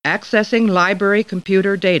Accessing library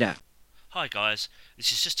computer data. Hi guys,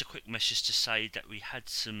 this is just a quick message to say that we had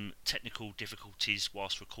some technical difficulties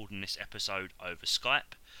whilst recording this episode over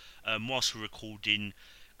Skype. Whilst we're recording,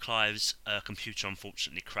 Clive's computer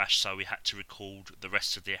unfortunately crashed, so we had to record the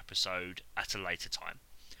rest of the episode at a later time.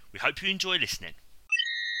 We hope you enjoy listening.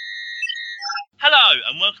 Hello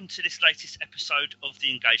and welcome to this latest episode of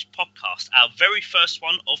the Engaged podcast, our very first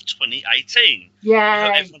one of 2018.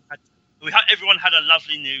 Yay! We hope everyone had a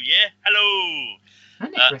lovely new year. Hello!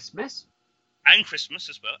 And Christmas. And Christmas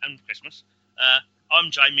as well, and Christmas.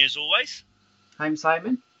 I'm Jamie as always. I'm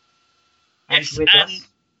Simon. Yes, with and us.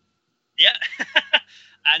 Yeah,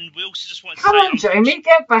 and we also just want to Come say... on, Jamie,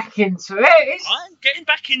 get back into it. I'm getting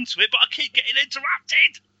back into it, but I keep getting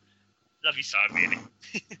interrupted. Love you so, really.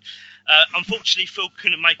 Unfortunately, Phil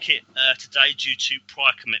couldn't make it today due to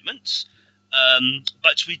prior commitments.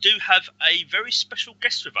 But we do have a very special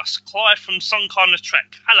guest with us, Clive from Some Kind of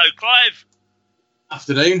Trek. Hello, Clive.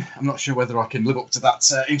 Afternoon. I'm not sure whether I can live up to that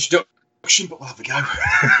introduction, but we'll have a go.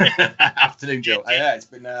 Afternoon, Joe. Yeah, it's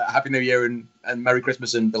been a Happy New Year and Merry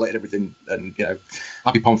Christmas and belated everything, and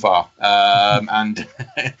Happy Ponfar. And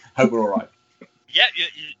hope we're all right. Yeah,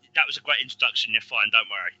 that was a great introduction. You're fine. Don't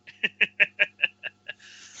worry.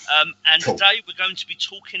 And Cool. Today we're going to be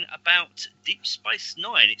talking about Deep Space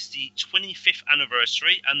Nine. It's the 25th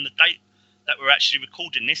anniversary, and the date that we're actually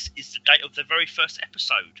recording this is the date of the very first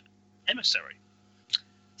episode, Emissary.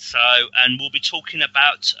 So, and we'll be talking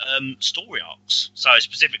about story arcs. So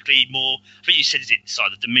specifically more, I think you said it's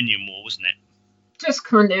like the Dominion War, wasn't it? Just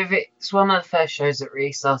kind of, it's one of the first shows that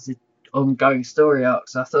really started ongoing story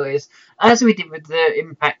arcs. I thought it was, as we did with the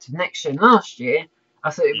Impact of Next Gen last year, I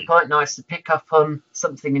thought it would be quite nice to pick up on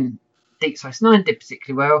something in Deep Space Nine did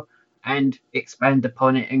particularly well and expand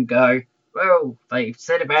upon it and go, well, they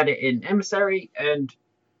said about it in Emissary and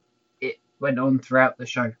it went on throughout the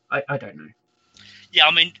show. I don't know. Yeah,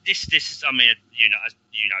 I mean, this is, I mean,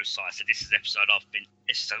 Si, so this is the episode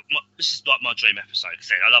this is like my dream episode. Like I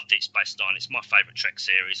said, I love Deep Space Nine. It's my favourite Trek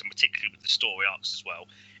series, and particularly with the story arcs as well,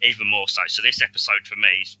 even more so. So this episode for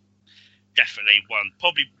me is definitely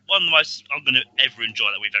probably one of the most I'm going to ever enjoy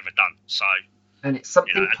that we've ever done. So, And it's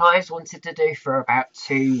something Clive's wanted to do for about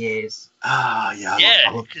 2 years. I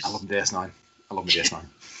love DS9. I love my DS9.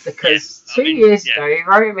 Because 2 years ago, he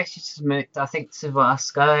wrote a message to me, I think, to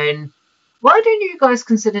us, going, why don't you guys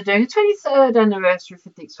consider doing a 23rd anniversary for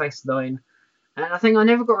Deep Space Nine? And I think I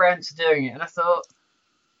never got around to doing it. And I thought,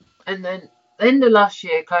 and then at the end of last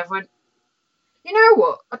year, Clive went, you know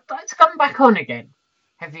what? I'd like to come back on again.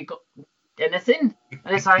 Have you got anything?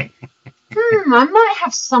 And it's like, I might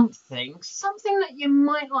have something that you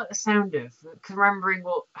might like the sound of. Remembering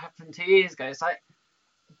what happened 2 years ago, it's like,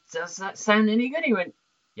 does that sound any good? He went,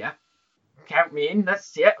 yeah, count me in.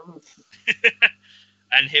 That's yeah.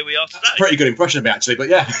 And here we are today. That's a pretty good impression of me, actually, but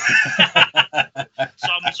yeah.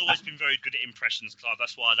 Simon's always been very good at impressions, Clive.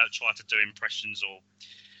 That's why I don't try to do impressions or.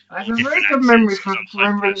 I have a very good memory for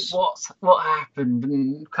remembering what happened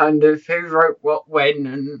and kind of who wrote what when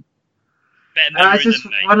and. It's just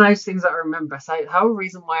one of those things that I remember. So the whole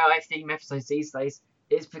reason why I theme episodes these days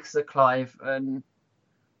is because of Clive and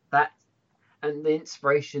that and the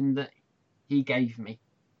inspiration that he gave me.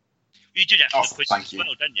 You did that for the quizzes as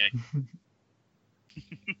well, didn't you?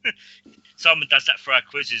 Simon does that for our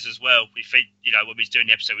quizzes as well. We feed, when we're doing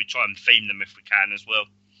the episode, we try and theme them if we can as well.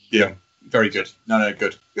 Yeah, very good. No,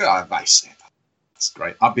 good. Yeah, nice. That's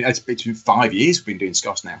great. It's been 5 years we've been doing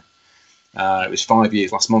SKoST now. It was 5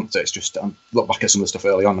 years last month, so it's just, I look back at some of the stuff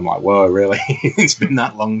early on, I'm like, whoa, really? It's been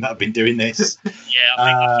that long that I've been doing this. Yeah,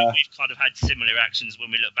 I think we've kind of had similar reactions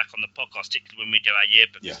when we look back on the podcast, particularly when we do our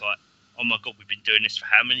yearbook. Yeah. It's like, oh my God, we've been doing this for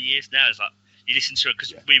how many years now? It's like, you listen to it,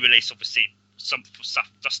 because we release, obviously, some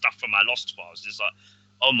stuff from our Lost Files. It's like,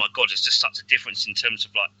 oh my God, it's just such a difference in terms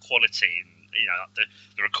of, like, quality and, like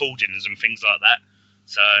the recordings and things like that.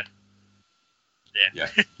 So, yeah.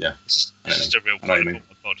 It's just a real kind of, oh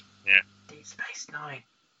my God, yeah. Deep Space Nine.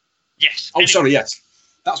 Yes. Oh, anyway. Sorry, yes.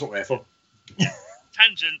 That's what we're here for.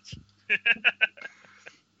 Tangent.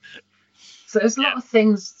 So there's a lot of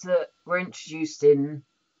things that were introduced in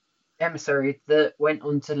Emissary that went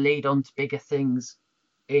on to lead on to bigger things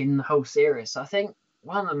in the whole series. So I think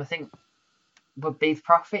one of them, would be the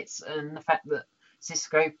Prophets and the fact that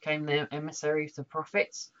Sisko became the emissary of the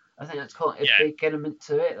Prophets. I think that's quite a big element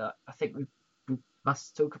to it that I think we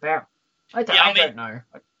must talk about. I don't know.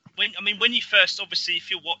 When you first, obviously, if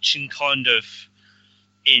you're watching kind of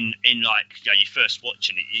in like, you're first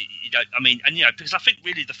watching it, you don't, because I think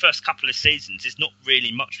really the first couple of seasons is not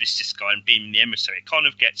really much with Sisko and being the emissary. It kind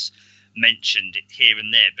of gets mentioned it here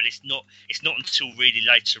and there, but it's not until really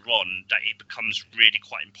later on that it becomes really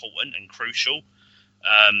quite important and crucial.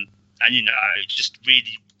 And it just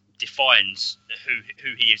really defines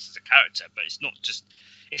who he is as a character. But it's not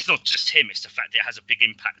just him. It's the fact that it has a big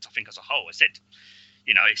impact, I think, as a whole. I said,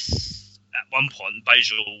 it's at one point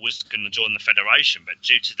Bajor was going to join the Federation, but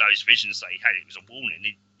due to those visions that he had, it was a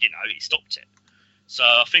warning. He stopped it. So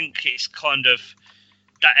I think it's kind of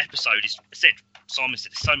that episode is. I said, Simon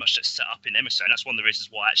said, there's so much that's set up in Emissary, and that's one of the reasons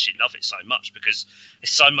why I actually love it so much, because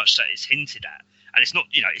there's so much that is hinted at, and it's not,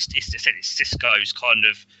 it's Sisko's kind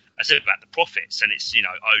of, I said about the prophets, and it's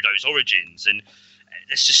Odo's origins, and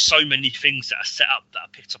there's just so many things that are set up that are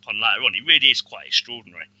picked up on later on. It really is quite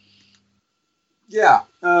extraordinary. Yeah,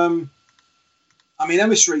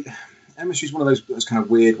 Emissary is one of those kind of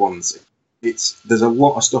weird ones. There's a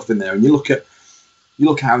lot of stuff in there, and you look at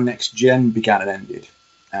how Next Gen began and ended.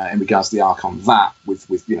 In regards to the arc on that, with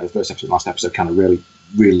the first episode and last episode kind of really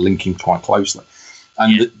linking quite closely,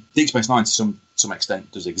 and Deep Space Nine to some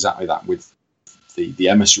extent does exactly that with the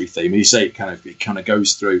Emissary theme. You say it kind of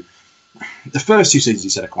goes through the first 2 seasons. You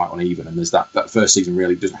said are quite uneven, and there's that first season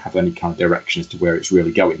really doesn't have any kind of direction as to where it's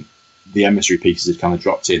really going. The Emissary pieces have kind of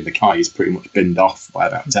dropped in. The Kai is pretty much binned off by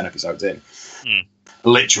about 10 episodes in,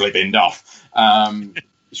 literally binned off.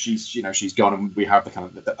 She's gone, and we have the kind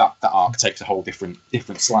of that arc takes a whole different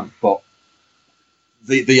slant. But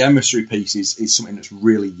the Emissary piece is something that's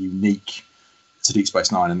really unique to Deep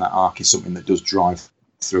Space Nine, and that arc is something that does drive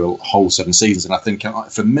through a whole 7 seasons. And I think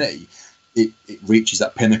for me, it reaches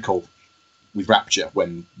that pinnacle with Rapture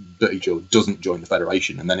when Bajor doesn't join the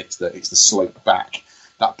Federation, and then it's the slope back,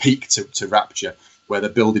 that peak to Rapture where they're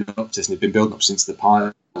building up to this, and they've been building up since the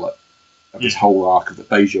pilot. Of this whole arc of that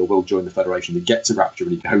Bajor will join the Federation. They get to Rapture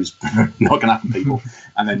and he goes, not going to happen, people.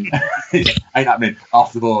 And then, ain't happening,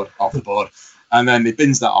 off the board. And then it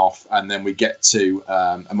bins that off, and then we get to,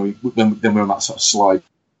 then we're on that sort of slide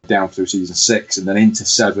down through season 6, and then into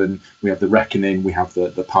 7, we have the Reckoning, we have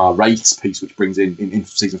the Par Race piece, which brings in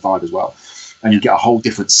season 5 as well. And you get a whole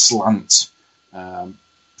different slant around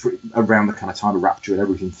the kind of time of Rapture and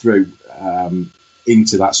everything through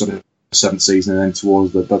into that sort of 7th season, and then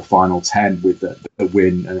towards the final 10 with the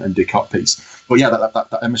Win and Ducat piece. But yeah,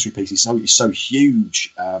 that Emissary piece is so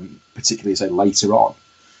huge, particularly say later on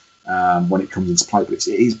when it comes into play. But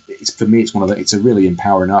it's for me, it's a really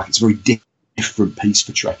empowering arc. It's a very different piece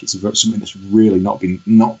for Trek. It's something that's really not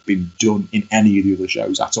been done in any of the other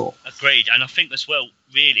shows at all. Agreed, and I think as well,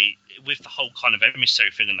 really, with the whole kind of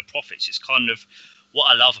Emissary thing and the Prophets, it's kind of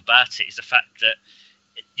what I love about it is the fact that.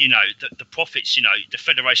 The prophets, the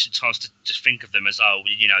Federation tries to just think of them as,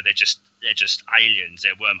 they're just aliens,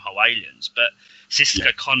 they're wormhole aliens. But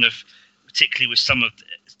Sisko kind of, particularly with some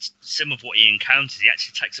of what he encounters, he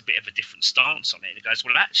actually takes a bit of a different stance on it. He goes,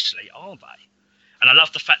 well, actually, are they? And I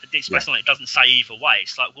love the fact that Deep Space Nine, it doesn't say either way.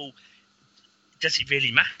 It's like, well, does it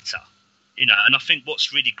really matter? And I think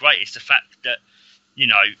what's really great is the fact that,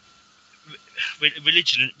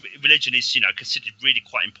 religion is considered really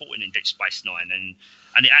quite important in Deep Space Nine,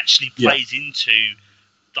 and it actually plays into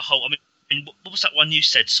the whole. I mean, what was that one you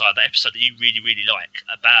said, Si? That episode that you really really like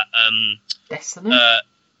about Destiny.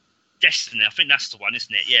 Destiny. I think that's the one,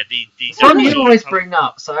 isn't it? Yeah. The one you always bring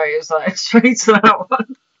up, so it was like straight to that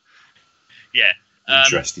one. Yeah.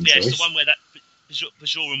 Interesting choice. It's the one where that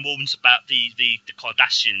Bajoran warns about the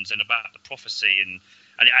Cardassians and about the prophecy, and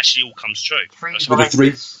it actually all comes true.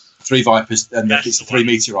 Three Vipers, and it's the 3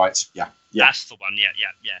 meteorites. Yeah. That's the one. Yeah.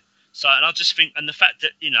 So, and I just think, and the fact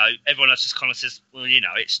that everyone else just kind of says, well,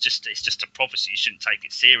 it's just a prophecy. You shouldn't take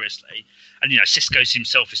it seriously. And Sisko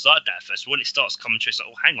himself is like that at first. When it starts coming to, it's like,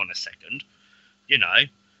 oh, hang on a second,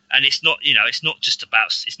 And it's not, it's not just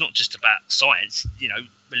about science.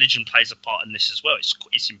 Religion plays a part in this as well.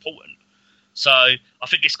 It's important. So I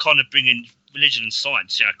think it's kind of bringing religion and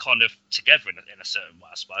science, kind of together in a certain way,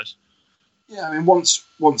 I suppose. Yeah, I mean, once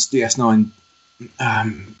DS9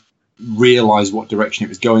 realised what direction it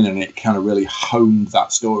was going in, and it kind of really honed that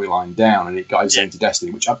storyline down, and it got into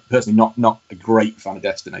Destiny, which I'm personally not a great fan of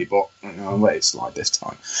Destiny, but I'll let it slide this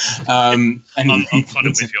time. I'm kind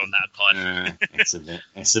of with you on that, Clive. It's a bit,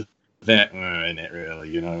 isn't it, really?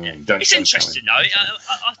 Yeah. It's interesting, though. It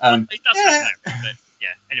does happen, but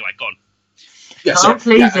yeah. Anyway, go on. Yeah,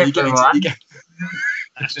 please, everyone.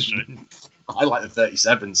 That's true. I like the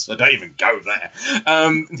 37s, so don't even go there.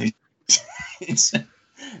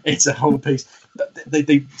 It's a whole piece.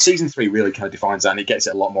 The season 3 really kind of defines that, and it gets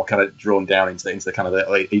it a lot more kind of drawn down into the kind of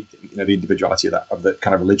the individuality of the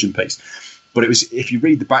kind of religion piece. But it was, if you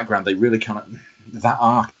read the background, they really kind of, that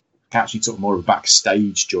arc actually took more of a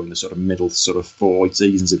backstage during the sort of middle sort of 4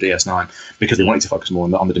 seasons of DS9 because they wanted to focus more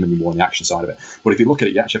on the Dominion War and the action side of it. But if you look at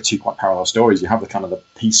it, you actually have two quite parallel stories. You have the kind of the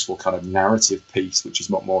peaceful kind of narrative piece, which is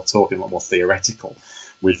a lot more talking, a lot more theoretical,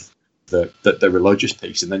 with the religious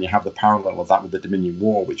piece, and then you have the parallel of that with the Dominion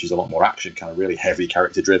War, which is a lot more action, kind of really heavy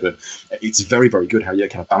character driven. It's very, very good how you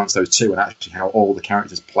kind of balance those two, and actually how all the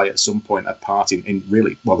characters play at some point a part in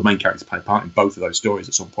really, well, the main characters play a part in both of those stories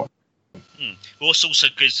at some point. Well, what's also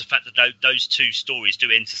good is the fact that those two stories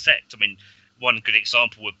do intersect. I mean, one good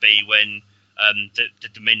example would be when the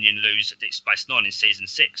Dominion lose at Deep Space Nine in season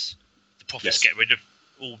 6. The Prophets get rid of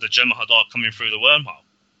all the Jem'Hadar coming through the wormhole.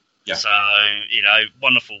 Yeah. So,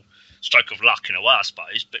 wonderful stroke of luck in a way, I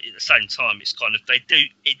suppose, but at the same time, it's kind of,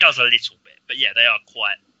 it does a little bit, but yeah, they are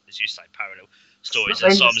quite, as you say, parallel stories.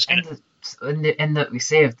 And so I'm just in the end that we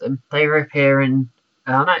see of them, they reappear in,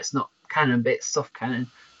 I know it's not canon, but it's soft canon,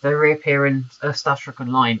 they reappear in Star Trek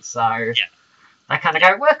Online, so they kind of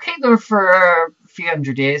go, we'll keep them for a few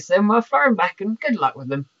hundred years, then we'll throw them back, and good luck with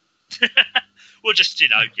them. Well, just,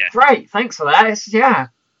 Great, thanks for that,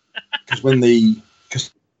 Because when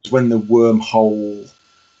the wormhole...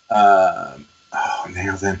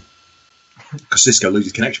 now then, because Sisko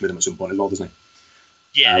loses connection with him at some point as well, doesn't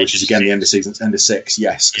he? Yeah, which is again the end of 6.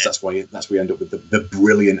 Yes, because that's why we end up with the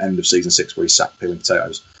brilliant end of season 6 where he's sat peeling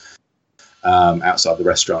potatoes outside the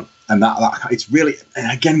restaurant, and that it's really,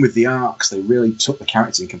 and again with the arcs, they really took the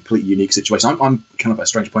characters in completely unique situations. I'm kind of at a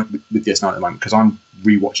strange point with DS9 at the moment because I'm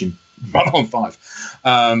rewatching Babylon 5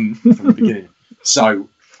 from the beginning, so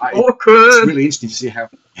it's really interesting to see how.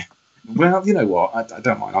 Well, you know what? I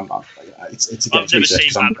don't mind. It's again. I've never seen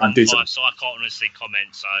Babylon 5, so I can't honestly comment.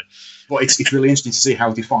 So, but it's really interesting to see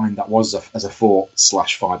how defined that was as a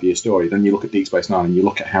 4/5 year story. Then you look at Deep Space Nine, and you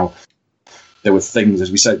look at how there were things,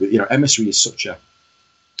 as we said. Emissary is such a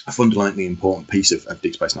fundamentally important piece of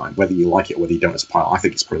Deep Space Nine. Whether you like it or whether you don't as a pilot, I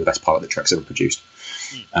think it's probably the best pilot that Trek's ever produced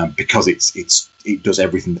because it does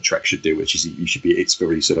everything that Trek should do, which is it's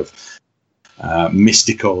very sort of.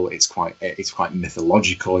 Mystical. It's quite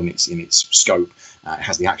mythological in its scope. It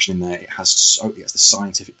has the action in there. It has the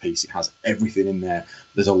scientific piece. It has everything in there.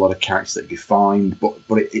 There's a lot of characters that are defined, but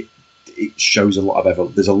it shows a lot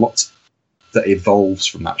of there's a lot that evolves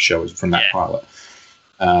from that show, from that pilot.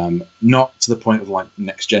 Not to the point of like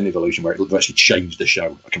Next Gen Evolution where it will actually change the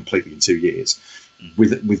show completely in 2 years.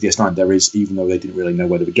 With DS9, there is, even though they didn't really know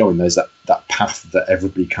where they were going, there's that path that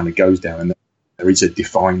everybody kind of goes down, and there is a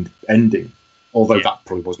defined ending. Although that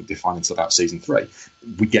probably wasn't defined until about season 3,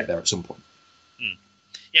 we get there at some point.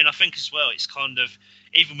 Yeah, and I think as well, it's kind of,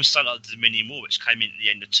 even with something like the Dominion War, which came in at the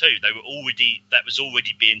end of 2, that was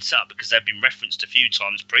already being set up because they've been referenced a few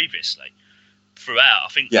times previously throughout. I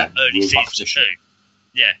think early season 2.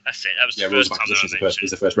 Yeah, that's it. That was the first time they mentioned.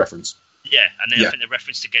 Is the first reference. Yeah, and then I think they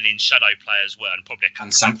referenced again in Shadow Play as well, and probably a couple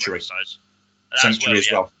of Sanctuary. Episodes. Sanctuary as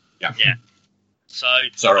well. Yeah. So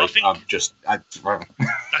sorry, I think,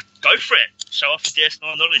 go for it. Show off the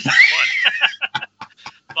DS9 knowledge. That's fine.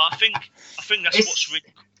 But I think that's what's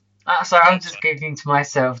really. Sorry, I'm just giggling to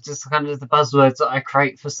myself, just kind of the buzzwords that I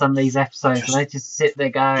create for some of these episodes, and I just sit there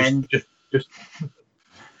going. Just.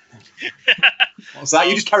 What's that?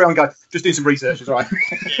 You just carry on, guys. Just do some research. It's all right.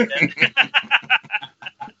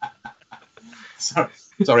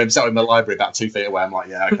 Sorry, I'm sat in the library about 2 feet away. I'm like,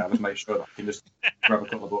 okay, I'll just make sure that I can just grab a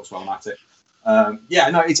couple of books while I'm at it.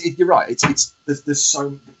 You're right. There's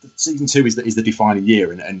so season 2 is the defining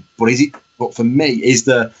year, but for me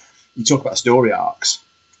you talk about story arcs,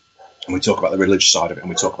 and we talk about the religious side of it, and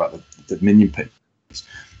we talk about the Dominion piece.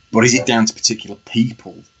 But is it down to particular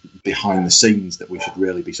people behind the scenes that we should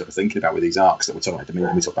really be sort of thinking about with these arcs that we're talking about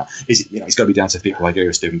Dominion? We talk about it's got to be down to people like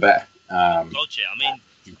Stephen Bear. God, yeah. I mean.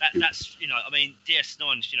 That's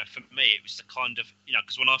DS9. For me, it was the kind of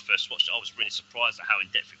because when I first watched it, I was really surprised at how in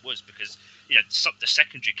depth it was because the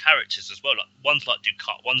secondary characters as well, like ones like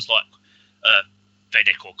Dukat, ones like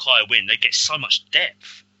Vedek or Kai Wynn, they get so much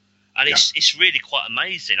depth, and it's really quite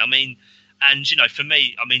amazing. I mean, and for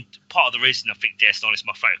me, part of the reason I think DS9 is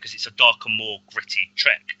my favourite because it's a darker, more gritty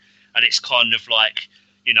Trek, and it's kind of like.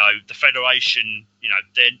 The Federation.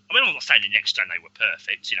 I'm not saying the Next Gen they were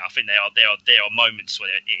perfect. I think there are moments where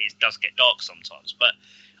it does get dark sometimes. But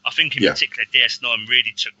I think in particular, DS9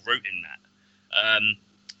 really took root in that.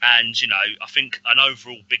 And I think an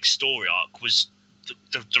overall big story arc was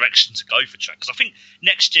the direction to go for Trek. Because I think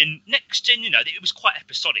Next Gen, it was quite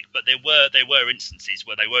episodic, but there were instances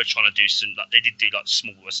where they were trying to do they did do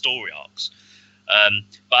smaller story arcs.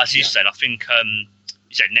 But as you said, I think.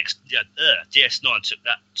 You said DS9 took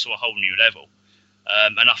that to a whole new level,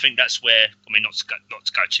 and I think that's where not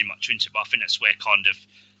to go too much into it, but I think that's where kind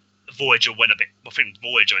of Voyager went a bit. I think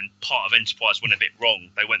Voyager and part of Enterprise went a bit wrong.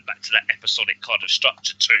 They went back to that episodic kind of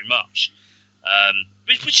structure too much.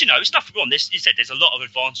 Which it's nothing wrong. You said there's a lot of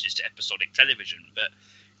advantages to episodic television, but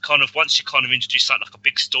kind of once you kind of introduce something like a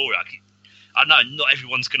big story, I know not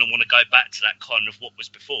everyone's going to want to go back to that kind of what was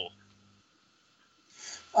before.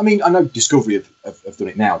 I mean, I know Discovery have done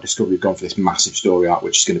it now. Discovery have gone for this massive story arc,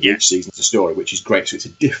 which is going to be each season's a story, which is great. So it's a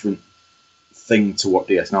different thing to what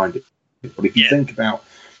DS9 did. But if you think about,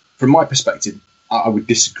 from my perspective, I would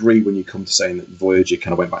disagree when you come to saying that Voyager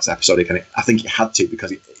kind of went back to episodic, and I think it had to,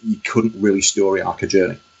 because you couldn't really story arc a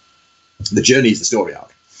journey. The journey is the story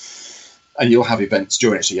arc, and you'll have events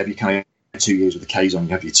during it. So you have your kind of 2 years with the Kazon,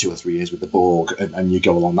 you have your 2 or 3 years with the Borg, and you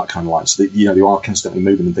go along that kind of line. So you are constantly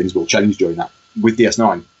moving, and things will change during that. With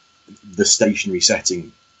DS9, the stationary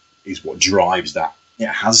setting is what drives that. It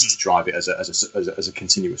has to drive it as a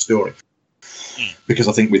continuous story. Because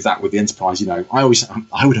I think with the Enterprise,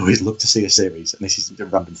 I would always love to see a series, and this is a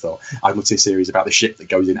random thought. I'd love to see a series about the ship that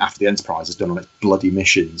goes in after the Enterprise has done all its bloody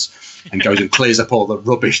missions and goes and clears up all the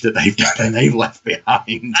rubbish that they've left behind.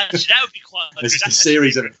 Actually, that would be quite a There's a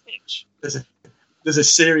series of There's a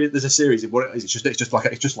series of what it is. It's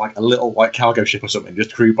just like a little like cargo ship or something,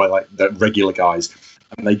 just crewed by like the regular guys,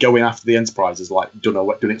 and they go in after the Enterprise has like doing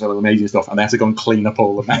its all amazing stuff, and they have to go and clean up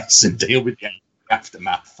all the mess and deal with the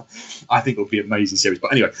aftermath. I think it would be an amazing series.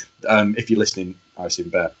 But anyway, if you're listening, I assume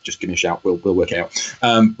Bear, just give me a shout. We'll work it out.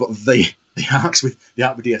 But the arc with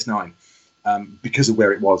DS9, because of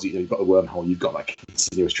where it was, you've got the wormhole, you've got like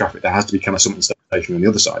continuous traffic. There has to be kind of something stationary on the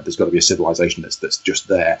other side. There's got to be a civilization that's just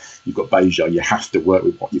there. You've got Beja. You have to work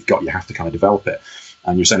with what you've got. You have to kind of develop it.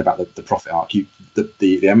 And you're saying about the prophet arc.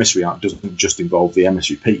 The emissary arc doesn't just involve the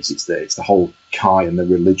emissary piece. It's the whole Kai and the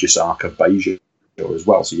religious arc of Beja as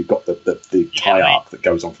well. So you've got the Kai arc that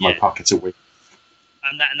goes on from Opaka to Wing.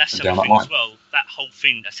 And that's the other thing as well. That whole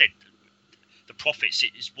thing, I said, the prophets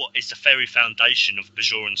is what is the very foundation of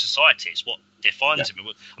Bajoran society. It's what defines them. I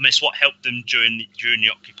mean, it's what helped them during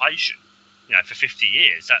the occupation. For 50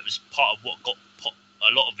 years, that was part of what got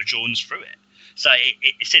a lot of Bajorans through it. So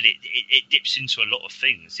it dips into a lot of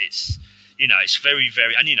things. It's it's very,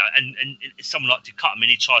 very, and someone like Ducat, I mean,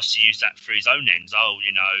 he tries to use that for his own ends. I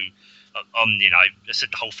said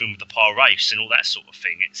the whole thing with the Par race and all that sort of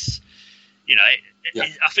thing. It's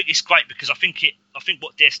I think it's great because I think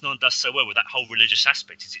what DS9 does so well with that whole religious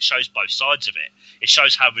aspect is it shows both sides of it. It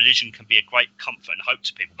shows how religion can be a great comfort and hope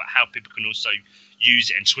to people, but how people can also use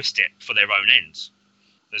it and twist it for their own ends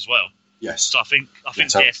as well. Yes. So I think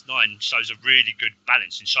DS9 shows a really good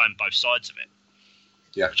balance in showing both sides of it.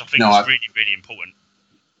 Yeah. Which I think is really, really important.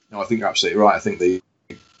 No, I think you're absolutely right. I think the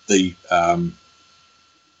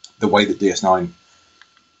way that DS9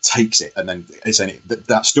 takes it, and then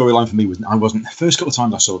that storyline for me wasn't the first couple of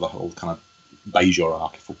times I saw the whole kind of Bajor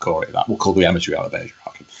arc, if we'll call it that. We'll call the emissary arc the Bajor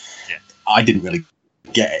arc. Yeah. I didn't really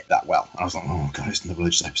get it that well. I was like, oh god, it's another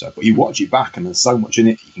religious episode. But you watch it back, and there's so much in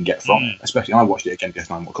it that you can get from it. Especially, I watched it again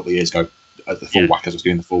DS9 a couple of years ago at the full whack as I was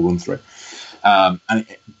doing the full run through, and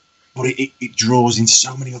it draws into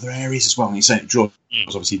so many other areas as well. And you say it draws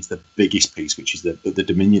obviously into the biggest piece, which is the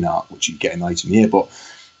Dominion arc, which you get in later in the year. But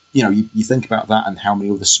you think about that and how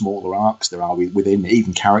many other smaller arcs there are within,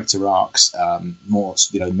 even character arcs, more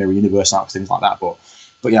mirror universe arcs, things like that. But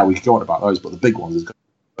yeah, we could go on about those. But the big ones has got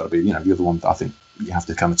to be the other one that I think you have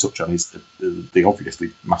to kind of touch on is the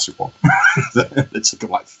obviously massive one that took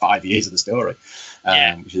like 5 years of the story,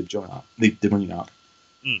 which is the Dominion arc.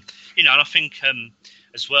 And I think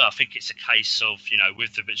as well, I think it's a case of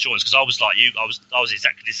with the Bajorans, because I was like you, I was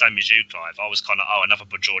exactly the same as you, Clive. I was kind of another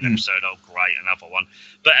Bajoran episode, great, another one.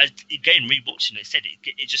 But again, rewatching it,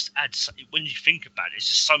 it just adds, when you think about it, it's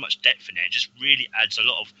just so much depth in it. It just really adds a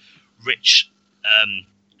lot of rich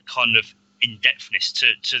kind of in-depthness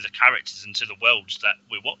to the characters and to the worlds that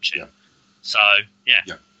we're watching. Yeah. So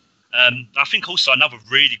I think also another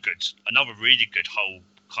really good whole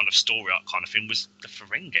kind of story arc kind of thing was the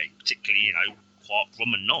Ferengi, particularly Quark,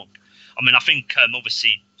 Rum and Nog. I mean, I think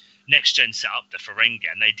obviously Next Gen set up the Ferengi,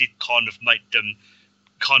 and they did kind of make them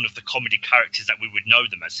kind of the comedy characters that we would know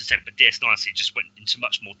them as. I said, but DS9 just went into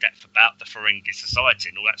much more depth about the Ferengi society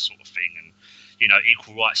and all that sort of thing, and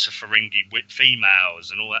equal rights for Ferengi with females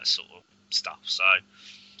and all that sort of stuff. So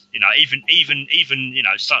even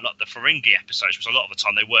something like the Ferengi episodes, which a lot of the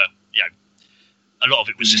time they were a lot of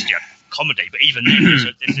it was just comedy, but even then there's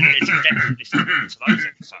a depthness to those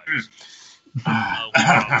episodes.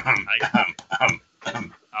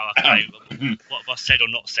 Okay. What have I said or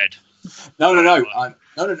not said? No. I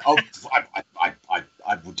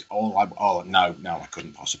would. No, I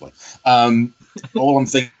couldn't possibly. All I'm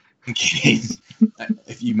thinking is,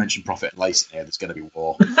 if you mention Prophet and Lace here, there's going to be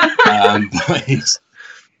war. But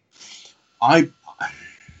I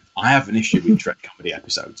have an issue with Trek comedy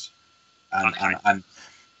episodes, and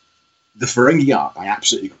the Ferengi arc. I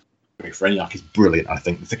absolutely agree. Ferengi arc is brilliant. I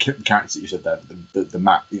think the characters that you said there, the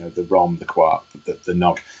Matt, the Rom, the Quark, the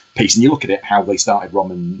Nog piece, and you look at it, how they started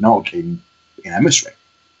Rom and Nog in Emissary.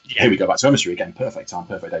 Yeah. Here we go back to Emissary again. Perfect time,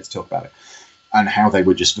 perfect day to talk about it, and how they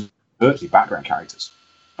were just virtually background characters.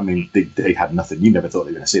 I mean, they had nothing. You never thought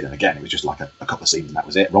they were going to see them again. It was just like a couple of scenes, and that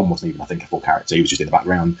was it. Ron wasn't even, I think, a full character. He was just in the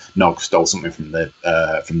background. Nog stole something from the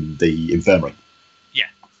infirmary. Yeah,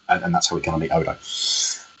 and that's how we kind of meet Odo.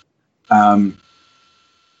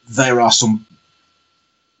 There are some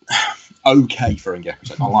okay Ferengi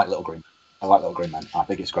episodes. I like Little Green Man. I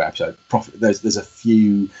think it's a great episode. There's a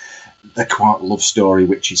few. The Quark love story,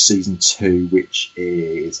 which is season 2, which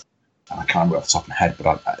is, and I can't remember off the top of my head,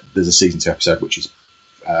 but there's a season 2 episode which is.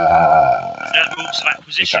 Rules of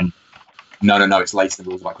Acquisition. No. It's later than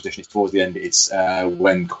Rules of Acquisition. It's towards the end. It's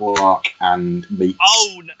when Quark and meets.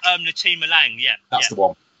 Oh, Natima Lang. Yeah, that's the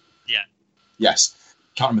one. Yeah. Yes,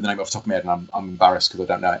 can't remember the name off the top of my head, and I'm embarrassed because I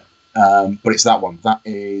don't know it. But it's that one. That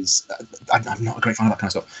is. I'm not a great fan of that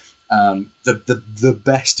kind of stuff. The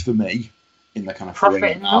best for me in the kind of Profit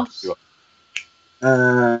and Loss.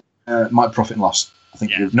 Might Profit and Loss. I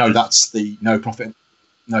think. Yeah. No, that's the Profit.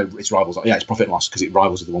 No, it's Rivals. Yeah, it's Profit and Loss because it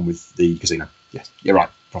Rivals is the one with the casino. Yes, you're right.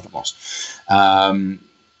 Profit and Loss.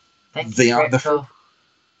 Thank you,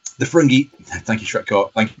 the Ferengi. Thank you,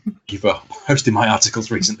 Shrekcore. Thank you for hosting my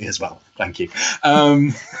articles recently as well. Thank you. Bit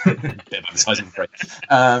of advertising for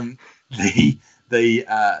free. The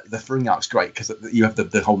Ferengi arc's great because you have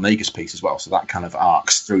the whole Nagus piece as well, so that kind of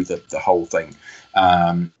arcs through the whole thing.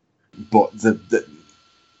 But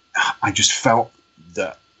I just felt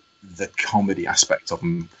that the comedy aspect of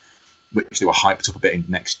them, which they were hyped up a bit in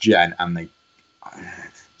Next Gen, and they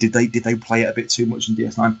did play it a bit too much in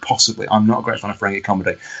DS9? Possibly. I'm not a great fan of Ferengi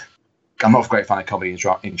comedy. I'm not a great fan of comedy in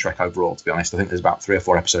Trek overall, to be honest. I think there's about 3 or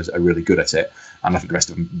 4 episodes that are really good at it, and I think the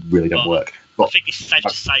rest of them really don't work. But I think it's safe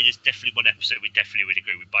to say there's definitely one episode we definitely would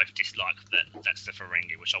agree we both dislike. That's the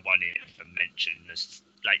Ferengi, which I won't even mention as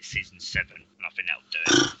late season 7, and I think that'll do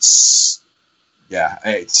it.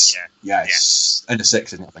 It's end of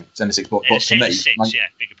 6, isn't it? I think it's end of 6. But for me, beg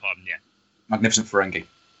your pardon, Magnificent Ferengi.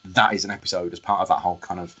 That is an episode as part of that whole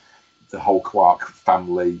kind of the whole Quark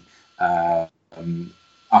family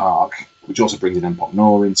arc, which also brings in Empok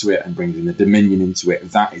Nor into it and brings in the Dominion into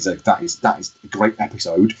it. That is a great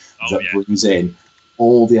episode brings in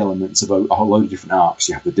all the elements of a whole load of different arcs.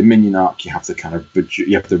 You have the Dominion arc, you have the kind of the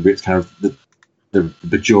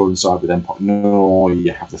Bajoran side with Empok Nor,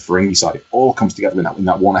 you have the Ferengi side. It all comes together in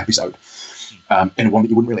that one episode, in one that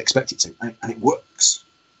you wouldn't really expect it to, and it works.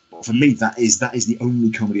 But for me, that is the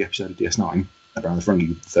only comedy episode of DS9 around the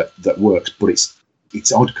Ferengi that works. But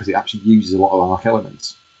it's odd because it actually uses a lot of arc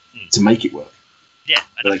elements to make it work. Yeah,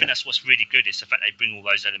 and I think that's what's really good is the fact they bring all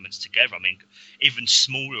those elements together. I mean, even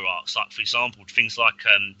smaller arcs, like for example, things like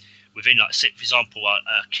within, like, for example,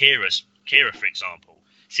 Kira, for example,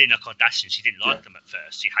 seeing the Kardashians, she didn't like them at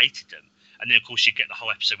first, she hated them, and then of course you get the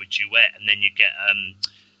whole episode with Duet, and then you get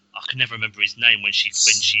I can never remember his name when she's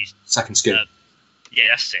Second Skin. Yeah,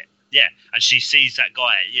 that's it. Yeah, and she sees that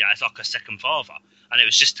guy, as like a second father. And it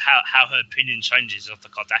was just how her opinion changes of the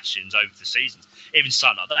Kardashians over the seasons. Even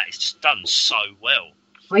something like that, it's just done so well.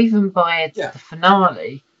 Even by the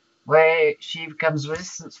finale, where she becomes a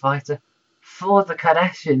resistance fighter for the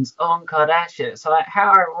Kardashians on Kardashian. It's like,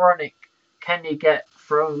 how ironic can you get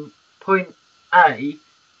from point A,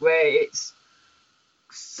 where it's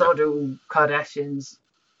Sodal Kardashians,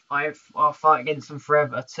 I'll fight against them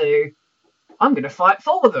forever, to I'm going to fight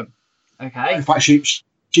for them. Okay. In fact, she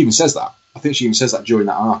even says that. I think she even says that during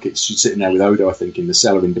that arc. She's sitting there with Odo, I think, in the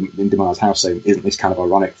cellar in Damar's house, saying, "Isn't this kind of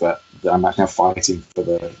ironic that I'm now fighting for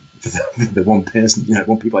the one person,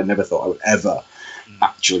 one people I never thought I would ever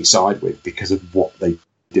actually side with because of what they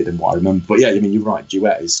did and what I remember." But yeah, I mean, you're right.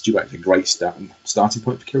 Duet is a great starting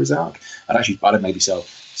point for Kira's arc, and actually, I'd maybe say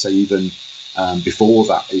even before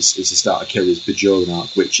that is the start of Kira's Bajoran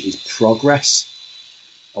arc, which is Progress,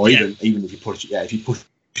 or even if you push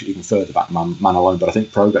it even further back, Man Alone. But I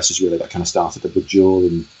think Progress is really that kind of started the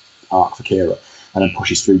Bajoran arc for Kira, and then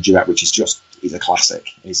pushes through Duet, which is a classic.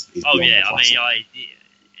 I said I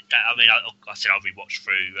rewatched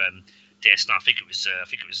through DS9. I think it was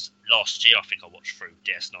last year. I think I watched through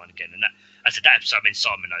DS9 again, and that episode. I mean,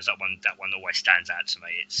 Simon knows that one always stands out to me.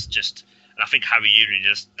 It's just, and I think Harry Yulin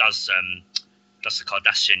does the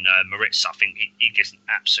Kardashian Maritza. I think he gives an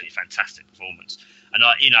absolutely fantastic performance.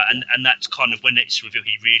 And and that's kind of when it's revealed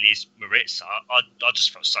he really is Maritza. I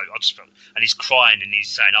just felt, and he's crying and he's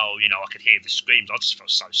saying, "Oh, I could hear the screams." I just felt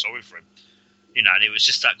so sorry for him, and it was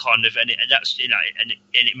just that kind of, and that's, and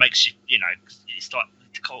it makes you, it's like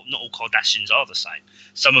not all Kardashians are the same.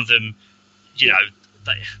 Some of them,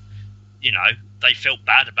 they felt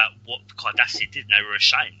bad about what Kardashian did, and they were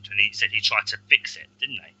ashamed. And he said he tried to fix it,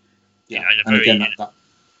 didn't he? Yeah, and again,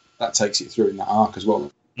 that takes it through in that arc as well.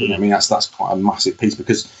 I mean, that's quite a massive piece,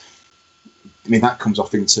 because that comes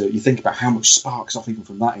off into, you think about how much sparks off even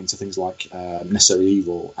from that into things like Necessary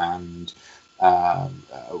Evil and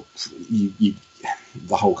the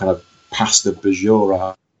whole kind of past the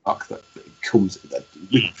Bajor arc that comes.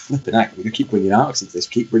 We flipping out. We keep bringing arcs into this.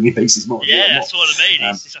 Keep bringing pieces more. Yeah, and more. That's what I mean.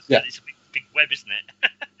 It's a big web, isn't it?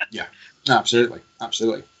 Yeah, absolutely.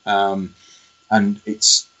 And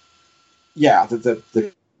it's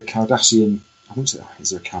the Cardassian. I wouldn't say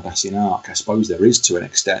is there a Cardassian arc. I suppose there is, to an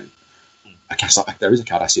extent. I guess there is a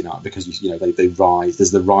Cardassian arc, because they rise.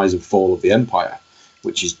 There's the rise and fall of the Empire,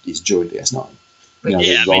 which is during DS9.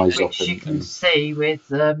 Which you can see with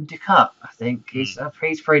Ducat. I think he's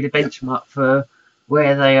pretty the benchmark for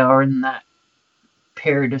where they are in that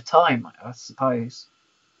period of time, I suppose.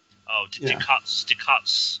 Oh, Ducat's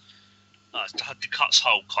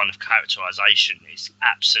whole kind of characterization is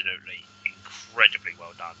absolutely incredibly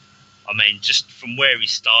well done. I mean, just from where he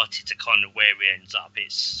started to kind of where he ends up,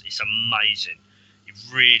 it's amazing. It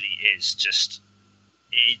really is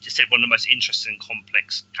he just said one of the most interesting,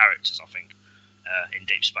 complex characters, I think, in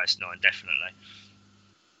Deep Space Nine, definitely.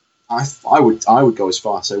 I would go as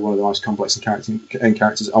far as say one of the most complex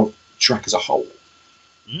characters of Trek as a whole.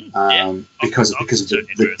 Because of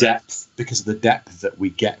the depth that we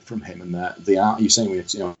get from him, and the art. You're saying we're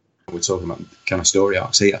talking about kind of story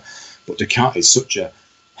arcs here, but Ducat is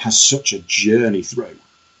has such a journey through,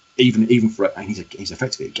 even for, and he's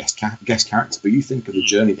effectively a guest character. But you think of the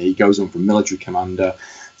journey that he goes on from military commander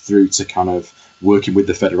through to kind of working with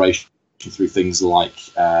the Federation, through things like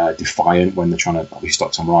Defiant when they're trying to obviously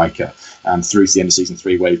stop Tom Riker, and through to the end of season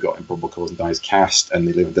 3 where you've got Improbable Cause and Dies Cast, and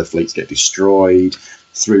the fleets get destroyed,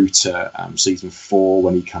 through to season 4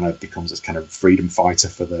 when he kind of becomes this kind of freedom fighter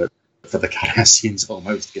for the Cardassians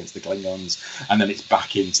almost against the Klingons, and then it's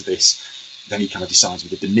back into this. Then he kind of decides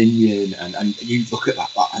with the Dominion, and you look at that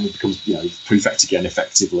and he becomes prefect again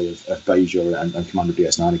effectively of Bajor and commander of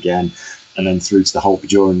DS9 again, and then through to the whole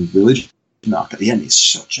Bajoran religion arc at the end. It's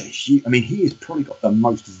such a huge. I mean, he has probably got the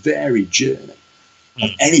most varied journey of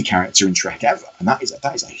any character in Trek ever, and that is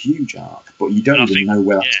a huge arc. But you don't even know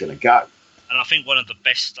where that's going to go. And I think one of the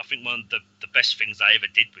best things they ever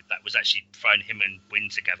did with that was actually throwing him and Wynn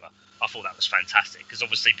together. I thought that was fantastic, because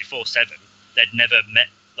obviously before 7 they'd never met.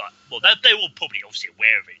 They were probably obviously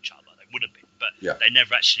aware of each other. They would have been, but they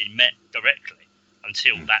never actually met directly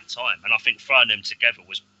until that time. And I think throwing them together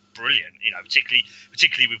was brilliant.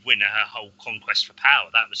 Particularly with Wynn, her whole conquest for power.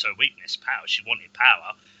 That was her weakness, power. She wanted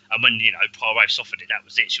power, and when Parvos offered it, that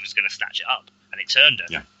was it. She was going to snatch it up, and it turned her.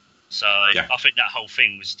 Yeah. So I think that whole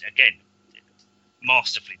thing was again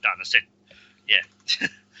masterfully done. I said,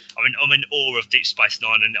 I'm in awe of Deep Space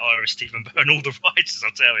Nine and Ira Stephen Byrne, all the writers.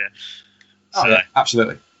 I'll tell you. So,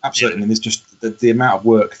 absolutely. Yeah. I mean, there's just the amount of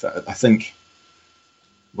work that I think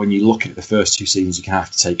when you look at the first 2 seasons, you can have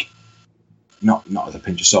to take not as a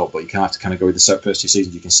pinch of salt, but you can have to kind of go with the first 2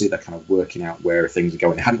 seasons. You can see that kind of working out where things are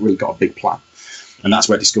going. They hadn't really got a big plan, and that's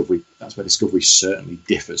where Discovery certainly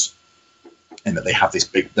differs, in that they have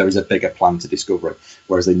there is a bigger plan to Discovery,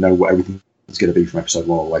 whereas they know what everything is going to be from episode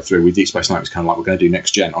 1 all the way through. With Deep Space Nine, it's kind of like we're going to do next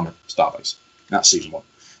gen on a starbase. That's season 1.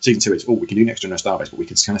 Season 2 is we can do next gen on a starbase, but we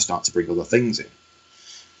can kind of start to bring other things in.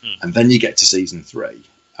 And then you get to season 3,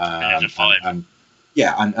 and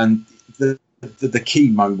the key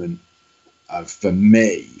moment for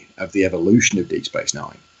me of the evolution of Deep Space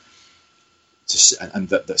Nine, and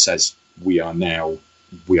that says we are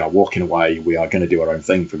walking away, we are going to do our own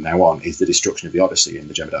thing from now on, is the destruction of the Odyssey in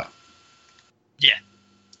the Jem'Hadar. Yeah,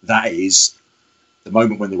 that is the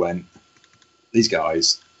moment when they went, these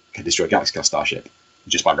guys can destroy a Galaxy-class starship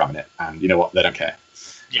just by ramming it, and you know what? They don't care.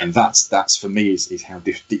 Yeah. And that's for me is how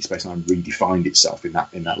Deep Space Nine redefined itself in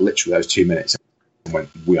that literally those 2 minutes when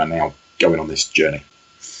we are now going on this journey.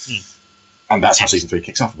 And that's how season 3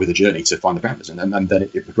 kicks off, with a journey to find the boundaries, and then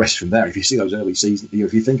it progresses from there. If you see those early seasons,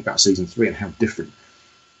 if you think about season 3 and how different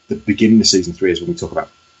the beginning of season 3 is when we talk about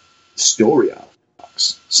story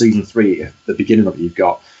arcs. Season 3, the beginning of it, you've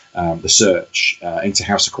got the search into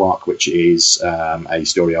House of Quark, which is a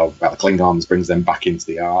story about the Klingons, brings them back into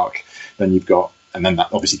the arc. Then you've got, and then that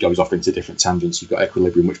obviously goes off into different tangents. You've got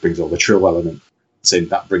Equilibrium, which brings all the Trill elements in,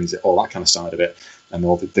 that brings it all that kind of side of it, and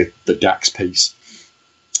all the Dax piece.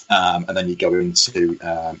 And then you go into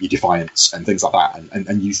your Defiance and things like that,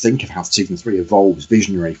 and you think of how season 3 evolves.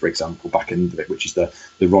 Visionary, for example, back into it, which is the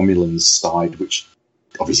Romulans side, which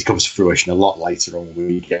obviously comes to fruition a lot later on when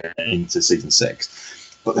we get into season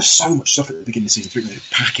 6. But there's so much stuff at the beginning of season 3, they're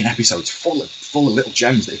packing episodes full of little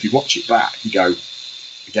gems that if you watch it back, you go,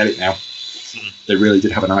 I get it now. They really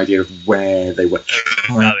did have an idea of where they were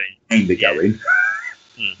kind of going.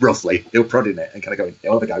 Roughly, they were prodding it and kind of going,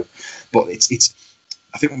 "Oh, they go." But it's.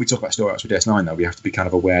 I think when we talk about story arcs with DS9, though, we have to be kind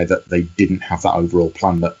of aware that they didn't have that overall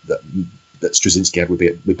plan that Straczynski had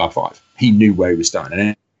with Bad 5. He knew where he was starting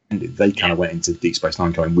and ended. They kind of went into Deep Space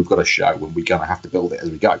Nine going, "We've got a show, and we're going to have to build it as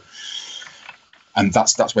we go." And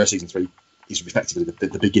that's where season 3 is effectively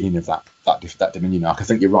the beginning of that Dominion arc. I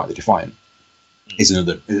think you're right. The Defiant is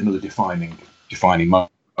another defining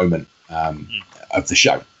moment of the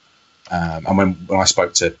show. And when I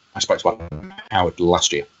spoke to Howard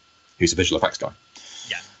last year, who's a visual effects guy,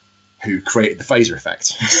 who created the phaser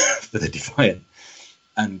effect for the Defiant,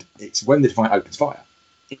 and it's when the Defiant opens fire.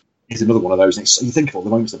 It's another one of those. And you think of all the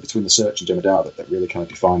moments that between the Search and Jem'Hadar that really kind of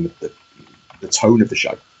define the tone of the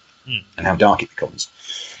show and how dark it becomes.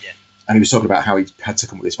 Yeah. And he was talking about how he had to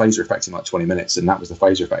come up with this phaser effect in like 20 minutes, and that was the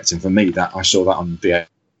phaser effect. And for me, that I saw that on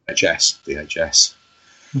VHS.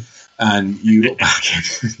 And you look back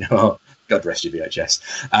and oh, God rest you, VHS.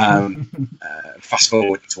 Fast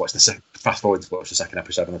forward to watch the second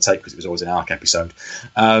episode on the tape because it was always an arc episode,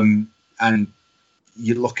 and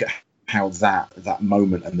you look at how that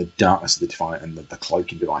moment and the darkness of the Defiant and the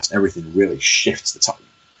cloaking device and everything really shifts the tone,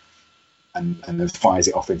 and then fires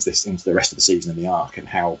it off into the rest of the season and the arc, and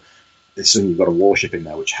how suddenly you've got a warship in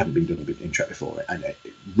there which hadn't been done in Trek before, and it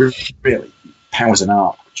really powers an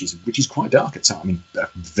arc which is quite dark at times. I mean,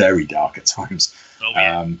 very dark at times.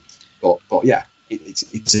 But yeah,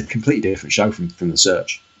 it's a completely different show from the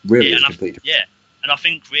Search. Really, completely different. Yeah, and I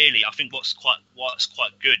think what's quite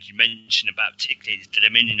good you mentioned about particularly the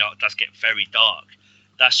Dominion arc does get very dark.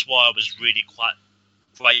 That's why I was really quite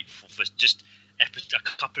grateful for just a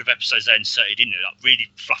couple of episodes they inserted in there, like really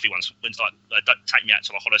fluffy ones like Don't Take Me Out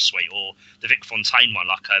to the Holosuite or the Vic Fontaine one,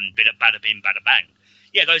 like Bada Bing Bada Bang.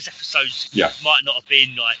 Yeah, those episodes might not have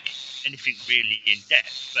been like anything really in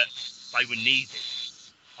depth, but they were needed.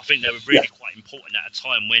 I think they were really quite important at a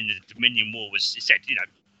time when the Dominion War was. It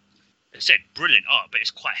said brilliant art, but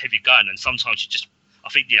it's quite heavy going, and sometimes I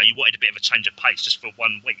think you wanted a bit of a change of pace just for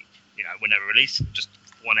 1 week. When they were released, just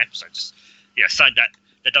one episode, something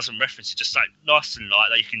that doesn't reference it, just something nice and light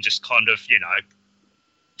that you can just kind of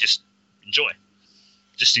just enjoy.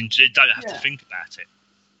 Don't have to think about it,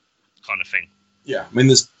 kind of thing. Yeah, I mean,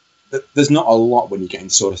 there's not a lot when you get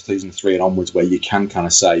into sort of season 3 and onwards where you can kind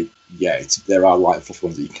of say, there are light fluff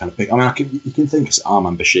ones that you can kind of pick. I mean, you can think of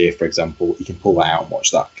Arman Bashir, for example. You can pull that out and watch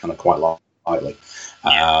that kind of quite lightly.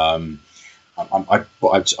 Yeah. I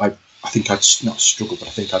think I'd not struggle, but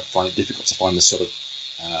I think I'd find it difficult to find the sort of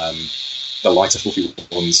the lighter fluffy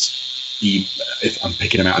ones. If I'm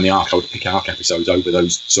picking them out in the arc, I would pick arc episodes over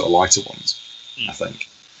those sort of lighter ones. I think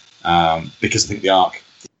because I think the arcs,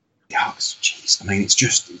 jeez, I mean, it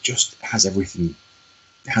just has everything.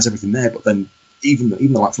 It has everything there, but then even the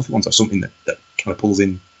light fluffy ones are something that kind of pulls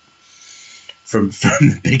in from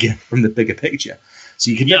the bigger picture. So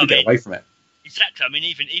you can never get away from it. Exactly. I mean,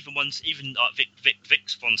 even like Vic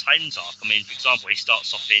Fontaine's arc. I mean, for example, he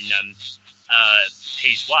starts off in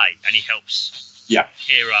His Way, and he helps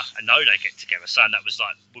Kira and Oda get together. So that was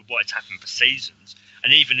like what had happened for seasons.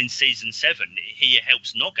 And even in season 7, he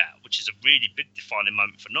helps Nog out, which is a really big defining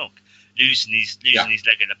moment for Nog, losing his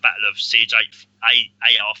leg in the Battle of CH8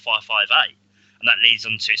 AR-558, and that leads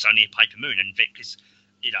on to It's Only a Paper Moon. And Vic is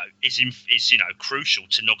crucial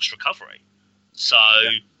to Nog's recovery. So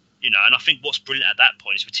and I think what's brilliant at that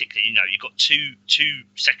point is particularly you've got two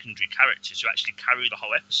secondary characters who actually carry the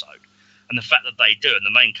whole episode, and the fact that they do, and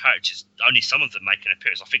the main characters only some of them make an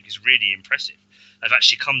appearance, I think is really impressive. They've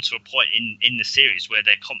actually come to a point in the series where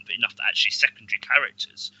they're confident enough that actually secondary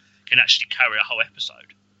characters can actually carry a whole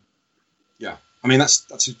episode. Yeah, I mean that's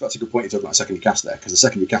a good point. You're talking about secondary cast there, because the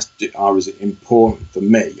secondary cast are as important for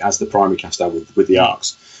me as the primary cast are with the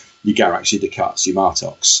arcs. Your Garaks, your Ducats, your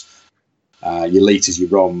Martoks, your Leeters, your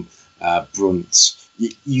Rom, Brunt.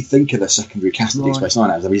 You think of the secondary cast of Deep Space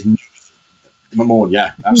Nine as, I mean, Morn,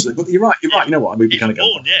 absolutely. But you're right. You know what? I mean, we kind of go.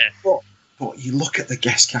 Morn, But you look at the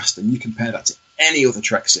guest cast and you compare that to any other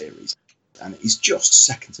Trek series, and it is just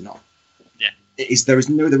second to none. Yeah, there is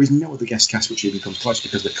no other guest cast which even comes close,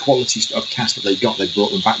 because the quality of cast that they brought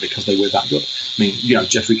them back because they were that good. I mean,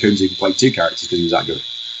 Jeffrey Combs even played 2 characters because he was that good.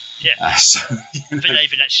 Yeah, I think they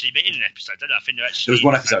even actually met in an episode. I don't know. I think there was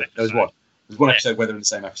one episode. There was one episode where they're in the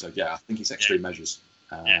same episode. Yeah, I think it's Extreme Measures.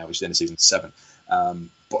 which is the end of season 7.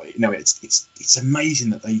 But it's amazing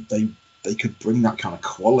that they could bring that kind of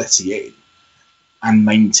quality in and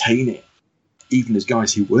maintain it, even as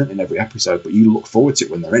guys who weren't in every episode, but you look forward to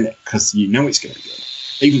it when they're in it because you know it's going to be good.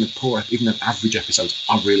 Even the average episodes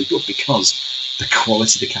are really good because the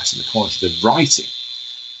quality of the cast and the quality of the writing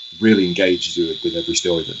really engages you with every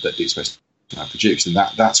story that Deep Space Nine produced, and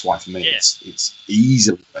that's why for me it's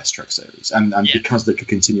easily the best Trek series, and because they could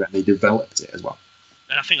continue it and they developed it as well.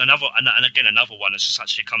 And I think another one that's just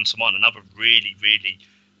actually come to mind, another really, really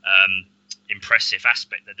impressive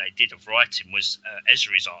aspect that they did of writing was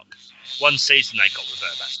Ezri's arc. One season they got with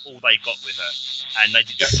her, that's all they got with her, and they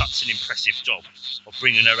did such an impressive job of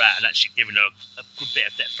bringing her out and actually giving her a good bit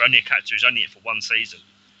of depth for only a character who's only in it for one season.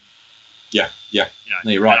 Yeah.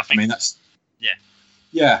 No, you're right. I mean, that's... Yeah.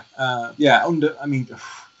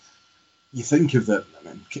 You think of the...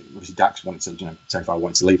 obviously Dax wanted to, Terrifier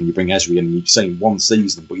wanted to leave, and you bring Ezri in, and you're saying one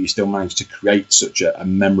season, but you still managed to create such a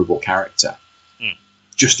memorable character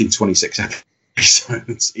just in 26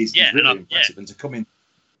 episodes is really impressive. And to come in...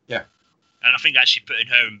 Yeah. And I think actually putting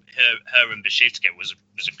her and Bashir together was a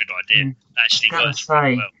good idea. Actually worked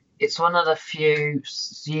really well. It's one of the few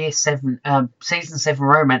season 7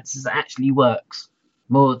 romances that actually works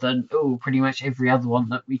more than pretty much every other one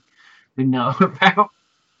that we know about.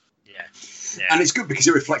 Yeah. And it's good because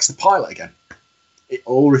it reflects the pilot again. It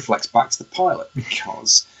all reflects back to the pilot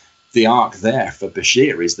because the arc there for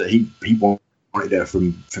Bashir is that he wanted her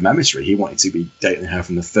from Emissary. He wanted to be dating her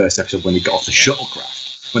from the first episode when he got off the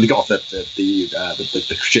shuttlecraft, when he got off the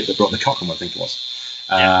ship that brought the Cochrane, I think it was.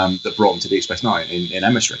 That brought him to Deep Space Nine in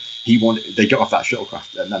Emissary. They got off that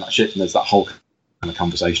shuttlecraft and then that ship, and there's that whole kind of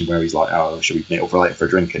conversation where he's like, "Oh, should we meet up for later for a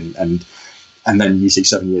drink?" And then you see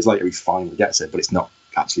 7 years later he finally gets it, but it's not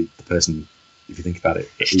actually the person. If you think about it,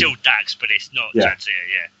 it's still Dax, but it's not. Yeah.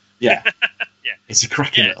 Yeah. It's a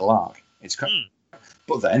cracking little arc. It's cracking.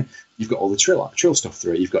 But then you've got all the trill stuff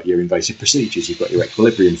through it. You've got your invasive procedures. You've got your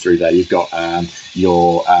equilibrium through there. You've got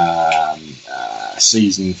your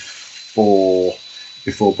season 4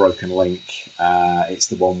 before Broken Link. It's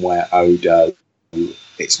the one where Oda.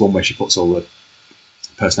 It's one where she puts all the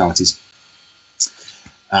personalities.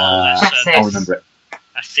 I'll remember it.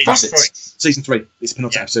 Facets. Season 3. It's the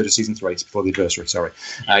penultimate episode of season 3. It's before the anniversary. Sorry.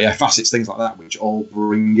 Facets, things like that, which all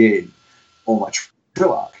bring in all that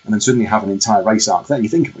trill arc, and then suddenly have an entire race arc there. You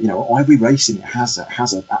think, every race in it has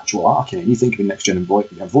an actual arc in it. And you think of it Next Gen and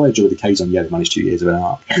Voyager with the Kazon, they managed 2 years of an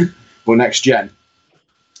arc. But Next Gen,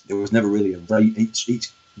 there was never really a race.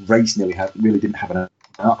 Each race really didn't have an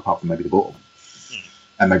arc apart from maybe the Borg.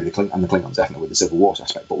 And maybe the Klingons, definitely with the Civil War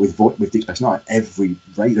aspect. But with Deep Space Nine, every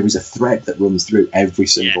race, there is a thread that runs through every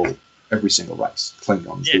single race.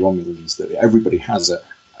 Klingons, the Romulans, everybody has a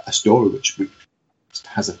story which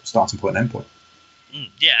has a starting point and end point.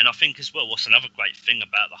 Yeah, and I think as well, what's another great thing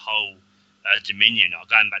about the whole Dominion,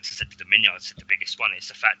 going back to the Dominion, I'd say the biggest one is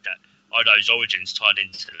the fact that Odo's origins tied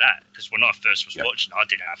into that. Because when I first was watching, I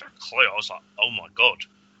didn't have a clue. I was like, oh my God.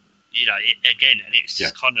 And it's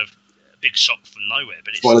just kind of a big shock from nowhere.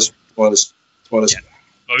 But it's spoilers. Yeah.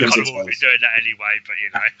 Well, we kind of wouldn't be doing that anyway, but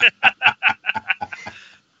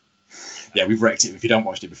Yeah, we've wrecked it. If you don't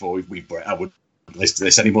watch it before, I wouldn't listen to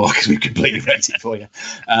this anymore because we've completely wrecked it for you.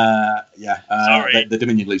 Sorry. The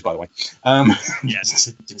Dominion lose, by the way.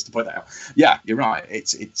 Just to point that out. Yeah, you're right.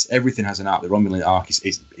 It's everything has an arc. The Romulan arc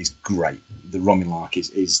is great. The Romulan arc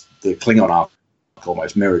is the Klingon arc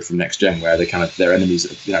almost mirrored from Next Gen, where they kind of their enemies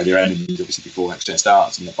obviously before Next Gen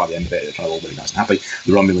starts, and by the end of it, they're kind of all really nice and happy.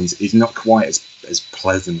 The Romulans is not quite as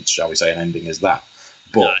pleasant, shall we say, an ending as that,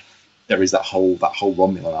 but there is that whole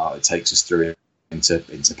Romulan arc that takes us through into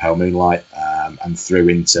Pale Moonlight, and through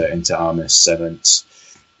into Armis, Seventh,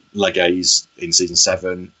 Legaze in season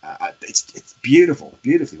 7. It's beautifully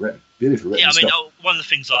written. Yeah, I mean, one of the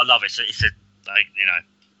things I love is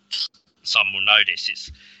some will know this.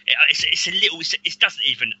 It's a little. It doesn't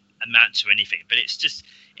even amount to anything, but it's just.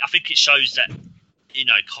 I think it shows that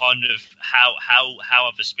kind of how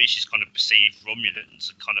other species kind of perceive Romulans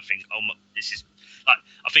and kind of think, this is like.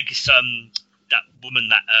 I think it's that woman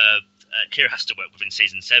that Kira has to work with in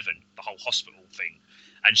season 7, the whole hospital thing,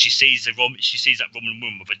 and she sees that Romulan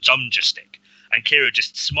woman with a Jumja stick, and Kira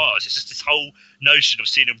just smiles. It's just this whole notion of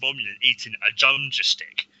seeing a Romulan eating a Jumja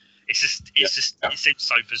stick. It seems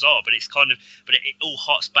so bizarre, but it all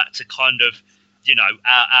harks back to kind of,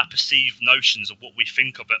 our perceived notions of what we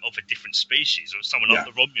think of a different species or someone like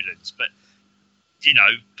the Romulans. But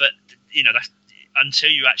that's until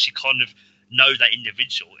you actually kind of know that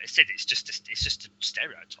individual. It's just a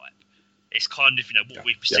stereotype. It's kind of what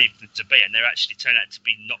we perceive them to be, and they're actually turn out to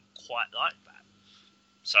be not quite like that.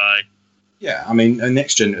 So Yeah, I mean,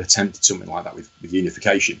 Next Gen attempted something like that with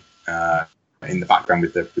unification in the background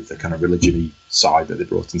with the kind of religion-y side that they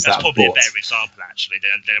brought into that. That's probably a better example, actually.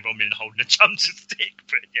 They're probably holding a drum to stick,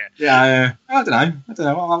 but yeah. Yeah, I don't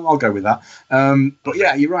know. I'll go with that. But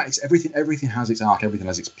yeah, you're right. It's everything has its arc. Everything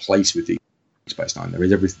has its place with Deep Space Nine. There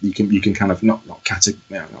is everything. You can kind of not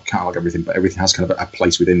catalog everything, but everything has kind of a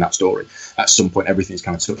place within that story. At some point, everything is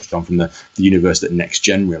kind of touched on from the universe that Next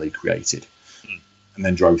Gen really created. And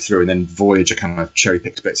then drove through, and then Voyager kind of cherry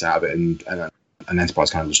picks bits out of it, and Enterprise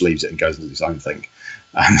kind of just leaves it and goes and does its own thing.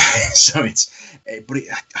 So I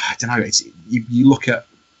don't know. You look at,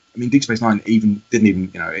 I mean, Deep Space Nine didn't even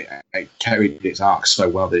it carried its arc so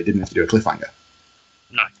well that it didn't have to do a cliffhanger.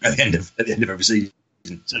 No. At the end of every season.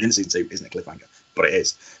 So the end of season 2 isn't a cliffhanger, but it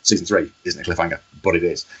is. Season 3 isn't a cliffhanger, but it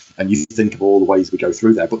is. And you think of all the ways we go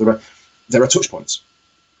through there, but there are touch points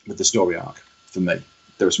with the story arc for me.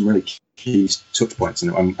 There are some really key touch points,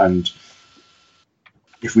 and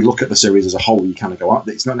if we look at the series as a whole, you kind of go up.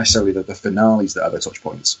 It's not necessarily the finales that are the touch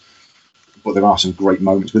points, but there are some great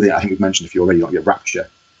moments with it. I think we've mentioned a few already, like your Rapture.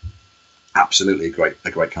 Absolutely a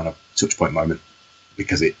great kind of touch point moment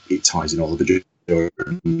because it ties in all of the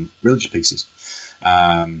religious pieces.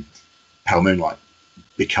 Pale Moonlight,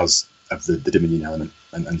 because of the Dominion element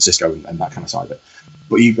and Sisko and that kind of side of it.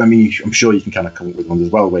 But I'm sure you can kind of come up with ones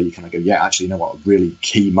as well where you kind of go, yeah, actually, you know what, a really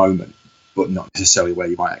key moment, but not necessarily where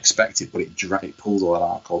you might expect it, but it pulls all that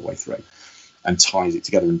arc all the way through and ties it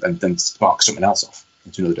together and then sparks something else off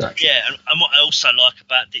into another direction. Yeah, and what I also like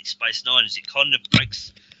about Deep Space Nine is it kind of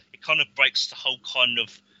breaks the whole kind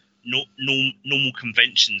of normal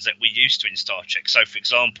conventions that we're used to in Star Trek. So, for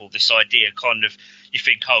example, this idea kind of, you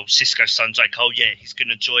think, oh, Sisko's son Jake, oh yeah, he's going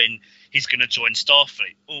to join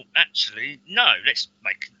Starfleet. Well, actually, no. Let's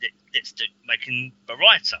make him a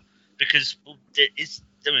writer because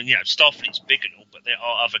Starfleet's big and all, but there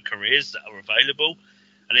are other careers that are available,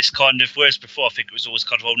 and it's kind of, whereas before I think it was always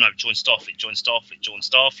kind of, oh no, join Starfleet.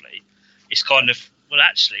 It's kind of, well,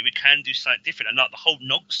 actually, we can do something different, and like the whole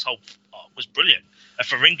Nogs whole arc was brilliant. And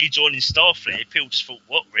Ferengi joining Starfleet, people just thought,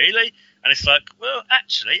 what, really? And it's like, well,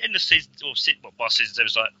 actually, in the season, by season, there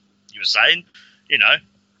was like you were saying,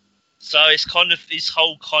 So it's kind of this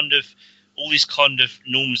whole kind of, all these kind of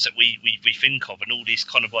norms that we think of, and all these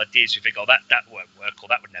kind of ideas we think, oh, that won't work, or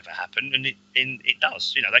that would never happen, and it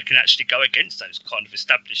does. They can actually go against those kind of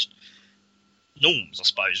established norms, I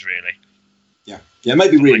suppose, really. Yeah.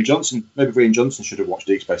 Maybe Rian Johnson should have watched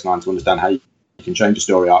Deep Space Nine to understand how you can change a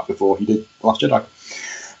story arc before he did Last Jedi.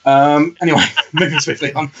 Anyway, moving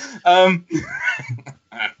swiftly on. I'm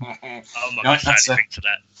not going to say anything to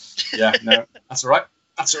that. Yeah, no, that's all right.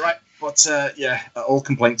 But all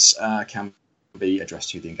complaints can be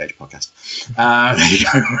addressed to the Engage podcast. There you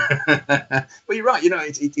go. But you're right.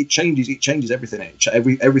 It changes everything.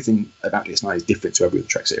 Everything about DS9 is different to every other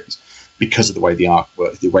Trek series because of the way the arc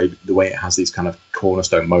works, the way it has these kind of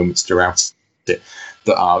cornerstone moments throughout it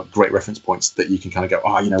that are great reference points that you can kind of go,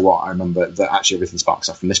 oh, you know what, I remember that actually everything sparks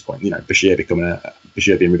off from this point. Bashir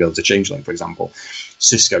being revealed as a changeling, for example.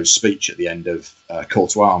 Sisko's speech at the end of Call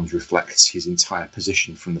to Arms reflects his entire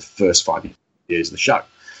position from the first 5 years of the show.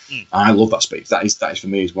 And I love that speech. That is for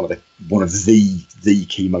me is one of the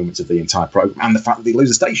key moments of the entire program, and the fact that they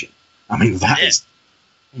lose a station. I mean, that is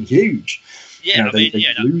huge. Yeah, they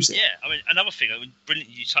lose it. Yeah, I mean, another thing, brilliant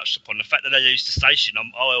you touched upon, the fact that they lose the station. I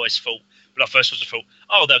always thought, when I first was, I thought,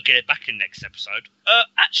 oh, they'll get it back in next episode.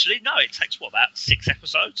 Actually, no, it takes, about 6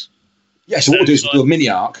 episodes? Yeah, so what we'll do is we'll do a mini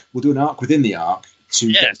arc. We'll do an arc within the arc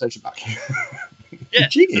to get the station back. Yeah,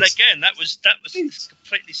 Genius. But again, that was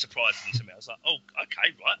completely surprising to me. I was like, oh,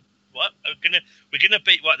 okay, right. We're gonna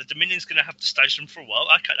be the Dominion's gonna have the station for a while.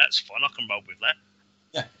 Okay, that's fine. I can roll with that.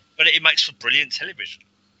 Yeah, but it makes for brilliant television.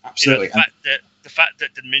 Absolutely. The fact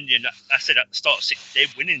that the Dominion, I said at the start of 6, they're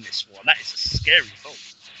winning this war, and that is a scary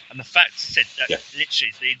thought. And the fact said that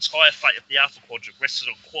literally the entire fate of the Alpha Quadrant rested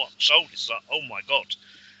on Quark's shoulders. Like, oh my god,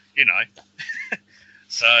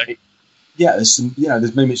 So there's some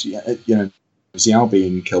there's moments Xiao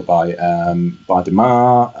being killed by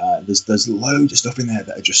Damar. There's loads of stuff in there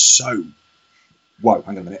that are just so. Whoa,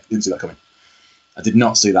 hang on a minute! Didn't see that coming. I did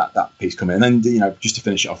not see that piece coming. And then just to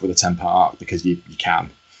finish it off with a 10-part arc because you can.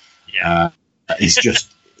 Yeah. It's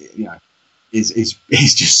just is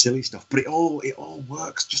just silly stuff, but it all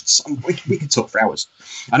works. Just we can talk for hours.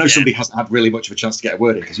 I know somebody hasn't had really much of a chance to get a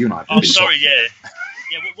word in because you and I. Oh, sorry, yeah.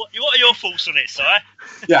 What are your thoughts on it, Si?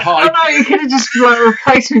 Yeah, hi. Oh no, you could have just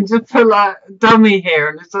replaced me, just put dummy here,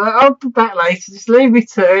 and it's like, I'll be back later. Just leave me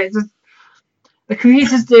to it. The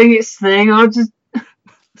computer's doing its thing. I'll just.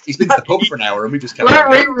 He's been to the pub for an hour, and we just kept. Ring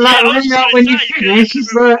up when you finish. You've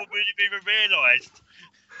even realised.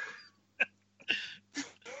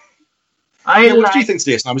 What do you think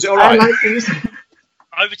to DS9? Was it all right?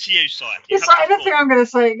 Over to you, Si. It's like anything I'm going to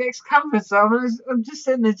say next cover, so I'm just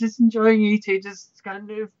sitting there just enjoying you two just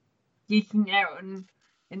kind of geeking out and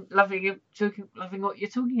loving what you're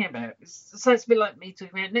talking about. So it's a bit like me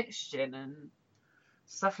talking about Next Gen and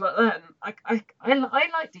stuff like that. And I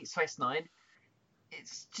like Deep Space Nine.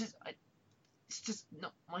 It's just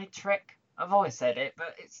not my trick. I've always said it,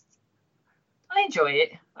 but I enjoy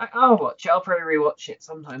it. I'll watch it. I'll probably rewatch it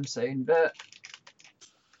sometime soon. But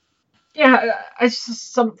yeah, it's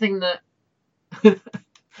just something that.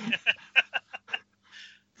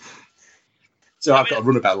 So I've got a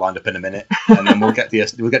runabout lined up in a minute, and then we'll get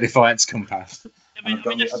Defiance come past. I mean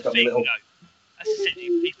that's the thing. As I said,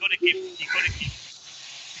 you've got to give.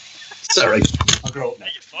 Sorry, I'll grow up now.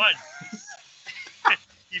 You're fine.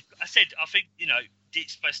 I think Deep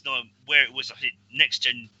Space Nine, where it was, I think Next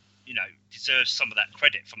Gen, deserves some of that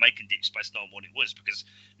credit for making Deep Space Nine what it was, because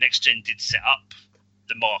Next Gen did set up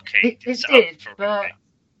the marquee. It did,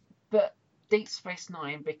 but Deep Space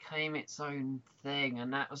Nine became its own thing,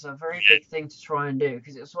 and that was a very big thing to try and do,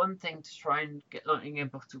 because it was one thing to try and get lightning in a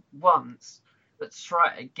bottle once, but to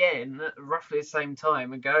try it again at roughly the same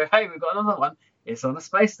time and go, hey, we've got another one. It's on a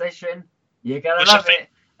space station. You're gonna love it.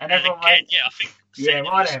 And everyone went, I think. Yeah,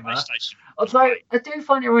 whatever. Although I do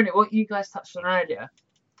find it ironic what you guys touched on earlier.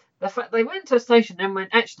 The fact they went to a station and went,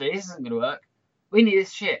 actually, this isn't going to work. We need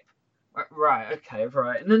this ship. Right, okay,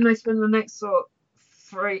 right. And then they spend the next sort of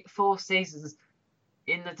 3-4 seasons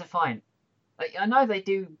in the Defiant. Like, I know they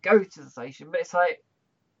do go to the station, but it's like,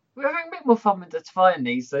 we're having a bit more fun with the Defiant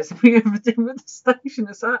these days than we ever did with the station.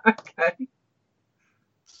 Is that okay? To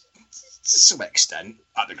some extent,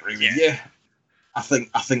 I'd agree with you. I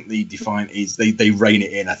think the Defiant is they rein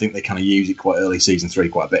it in. I think they kind of use it quite early, season 3,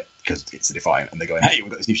 quite a bit, because it's the Defiant, and they're going, hey,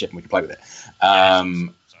 we've got this new ship and we can play with it.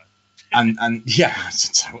 And yeah,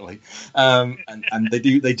 totally. And they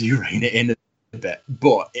do rein it in a bit,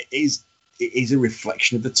 but it is a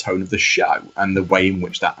reflection of the tone of the show and the way in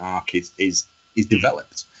which that arc is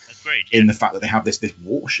developed. Agreed. In the fact that they have this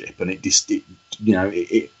warship, and it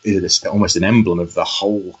is almost an emblem of the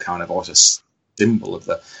whole kind of also symbol of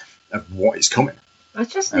what is coming. I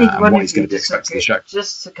just need one of you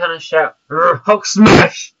just to kind of shout Hulk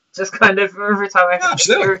smash, just kind of every time I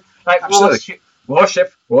absolutely. Like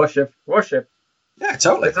warship. Yeah,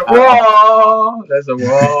 totally. There's a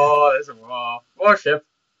war. Warship.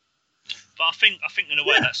 But I think in a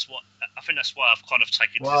way that's why I've kind of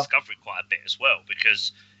taken to Discovery quite a bit as well,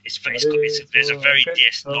 because there's a very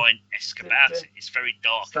DS9-esque about it. It's very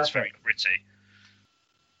dark. It's very gritty.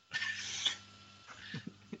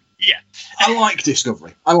 Yeah. I like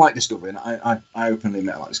Discovery, and I openly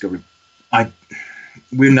admit I like Discovery.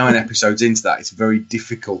 We're 9 episodes into that. It's very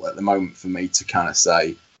difficult at the moment for me to kind of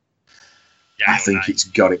say, I think it's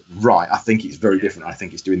got it right. I think it's very different. I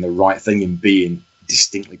think it's doing the right thing in being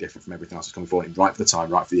distinctly different from everything else that's coming forward. Right for the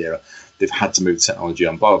time, right for the era. They've had to move the technology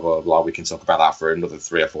on, blah, blah, blah. We can talk about that for another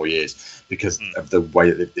 3 or 4 years because of the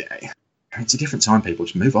way that it's a different time, people.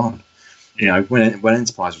 Just move on. Yeah. When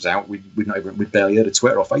Enterprise was out, we'd barely heard of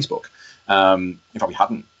Twitter or Facebook. In fact, we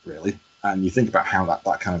hadn't really. And you think about how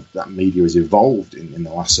that media has evolved in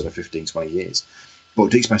the last sort of 15, 20 years.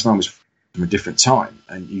 But Deep Space Nine was from a different time.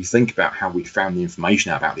 And you think about how we found the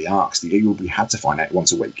information out about the arcs. We had to find out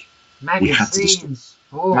once a week. Magazines.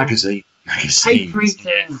 Magazines. Paper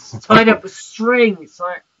things. Tied up with string.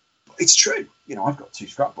 It's true. I've got 2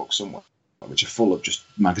 scrapbooks somewhere, which are full of just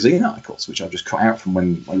magazine articles, which I've just cut out from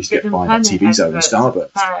when I used to get by TV Zone and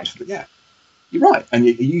Starburst. But yeah, you're right. And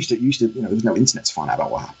you used to, there was no internet to find out about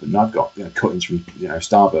what happened. I've got cuttings from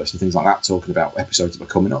Starburst and things like that talking about episodes that are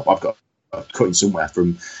coming up. I've got a cutting somewhere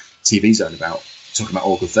from TV Zone about talking about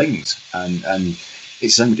all good things. And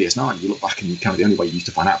it's the same with DS9. You look back and kind of the only way you used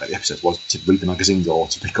to find out about the episodes was to read the magazines or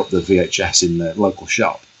to pick up the VHS in the local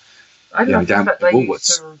shop. I love the fact they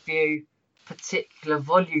used to review particular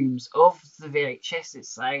volumes of the VHS,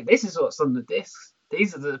 saying this is what's on the discs.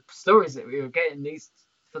 These are the stories that we were getting these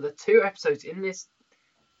for the 2 episodes in this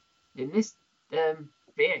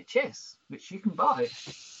VHS, which you can buy.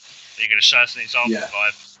 You're going to show us an example,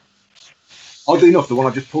 Clive? Oddly enough, the one I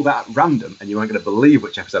just pulled out at random, and you aren't going to believe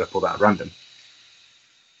which episode I pulled out at random.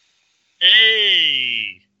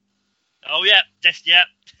 Hey! Oh yeah, Destiny.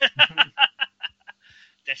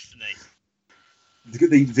 The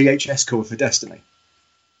VHS cover for Destiny.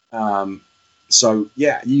 So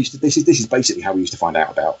yeah, this is basically how we used to find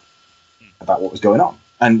out about what was going on.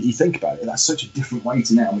 And you think about it, that's such a different way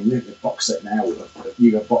to now. I mean, you have a box set now.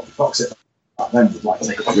 You have a box set back then would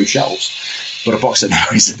take up 3 shelves, but a box set now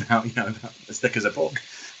is about as thick as a book.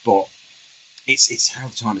 But it's how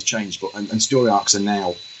the time has changed. But and story arcs are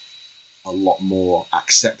now a lot more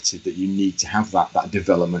accepted that you need to have that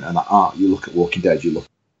development and that art. You look at Walking Dead, you look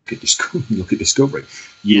at Discovery,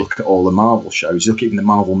 you look at all the Marvel shows, you look at even the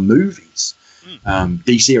Marvel movies.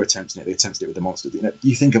 DC are attempting it. They attempted it with the Monster.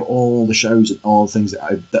 You think of all the shows and all the things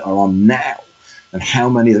that are on now, and how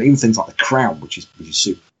many of them, even things like The Crown, which is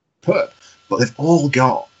superb, but they've all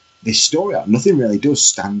got this story arc. Nothing really does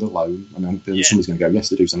stand alone. I mean, somebody's going to go, yes,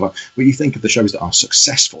 they do stand alone. But you think of the shows that are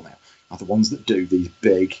successful now are the ones that do these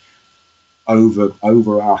big,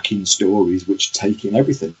 overarching stories which take in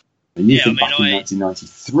everything. And you think back in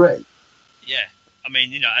 1993. Yeah. I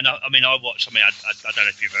mean, I watched. I don't know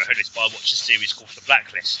if you've ever heard this, but I watched a series called The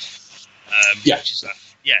Blacklist. Which is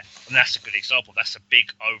and that's a good example. That's a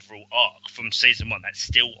big overall arc from season 1 that's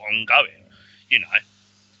still ongoing.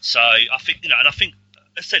 So I think and I think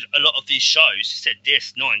I said a lot of these shows. You said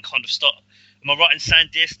DS9 kind of started. Am I right in saying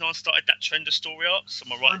DS9 started that trend of story arcs?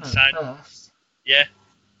 Am I right in saying? Yeah.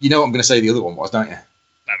 You know what I'm going to say? The other one was, don't you?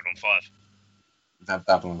 Babylon 5.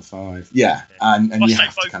 Babylon 5, and you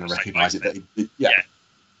have to kind of recognise it. They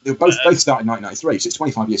were both started in 1993, so it's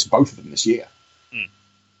 25 years for both of them this year.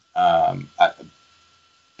 But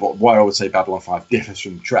why I would say Babylon 5 differs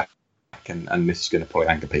from Trek, and this is going to probably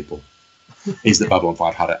anger people, is that Babylon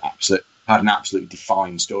 5 had an absolutely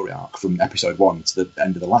defined story arc from episode 1 to the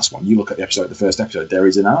end of the last one. You look at the first episode, there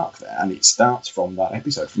is an arc there, and it starts from that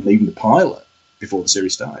episode, from even the pilot before the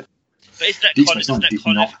series started. But is that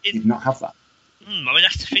did not have that. I mean,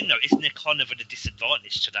 that's the thing, though. Isn't there kind of a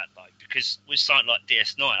disadvantage to that, though? Because with something like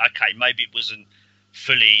DS9, okay, maybe it wasn't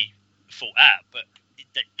fully thought out, but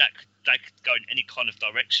that could go in any kind of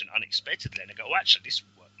direction unexpectedly, and they go, oh, actually, this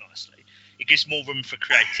will work nicely. It gives more room for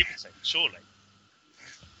creativity, surely.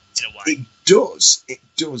 In a way. It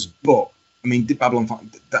does, but, I mean, Babylon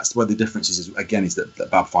 5, that's where the difference is that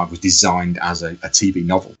Bab 5 was designed as a TV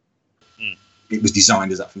novel. It was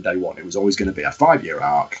designed as that from day one. It was always going to be a 5-year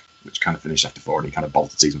arc, which kind of finished after 4, and he kind of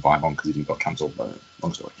bolted season 5 on because he didn't got cancelled.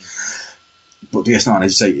 Long story. But DS9,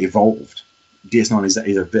 as you say, evolved. DS9 is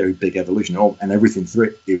a very big evolution, and everything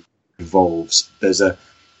through it evolves. There's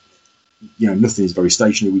nothing is very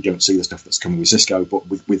stationary. We don't see the stuff that's coming with Cisco, but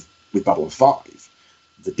with Babylon 5,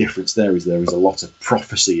 the difference there is a lot of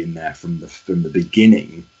prophecy in there from the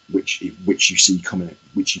beginning, which you see coming,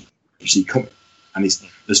 and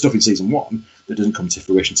there's stuff in season 1 that doesn't come to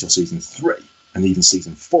fruition until season 3. And even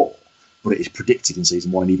season 4, but it is predicted in season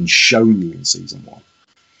 1 and even shown you in season 1.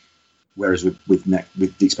 Whereas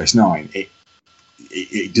with Deep Space Nine, it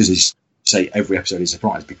does say every episode is a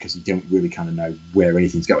surprise because you don't really kind of know where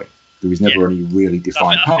anything's going. There is never any really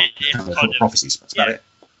defined prophecies. That's about it.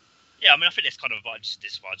 Yeah, I mean, I think there's kind of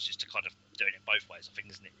disadvantages just to kind of doing it both ways. I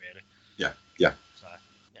think, isn't it? Really. Yeah. So,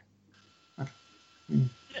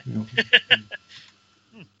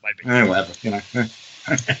 maybe. Whatever.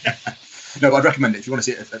 No, but I'd recommend it if you want to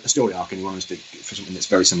see a story arc and you want to stick for something that's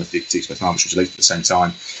very similar to Deep Space Nine, which was released at the same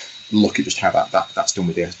time. Look at just how that's done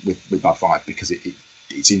with Bab 5, because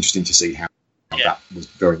it's interesting to see how that was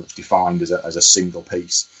very much defined as a single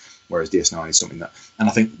piece, whereas DS9 is something that. And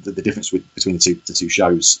I think the difference between the two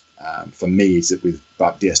shows for me is that with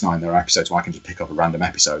DS9 there are episodes where I can just pick up a random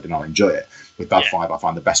episode and I'll enjoy it. With Bab 5, I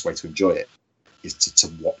find the best way to enjoy it is to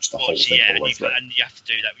watch the whole thing all the way through. And you have to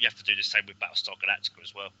do that. You have to do the same with Battlestar Galactica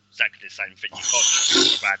as well. Exactly the same thing. You can't just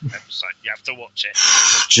watch a random episode. You have to watch it.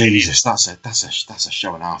 Jesus, that's a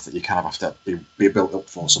show and a half that you kind of have to be built up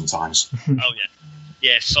for sometimes. Oh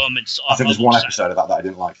yeah, Simon. I think there's one episode of that I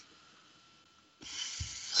didn't like.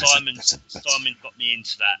 Simon got me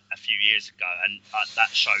into that a few years ago, and that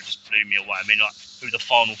show just blew me away. I mean, like who the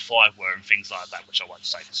final 5 were and things like that, which I won't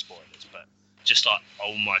say for spoilers, but just like,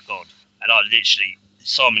 oh my god. And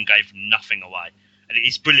Simon gave nothing away. And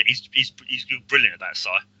he's brilliant. He's brilliant at that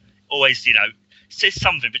side. Always, says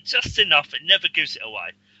something, but just enough. It never gives it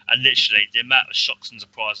away. And literally, the amount of shocks and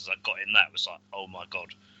surprises I got in that was like, oh my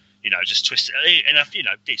god. Just twisted. And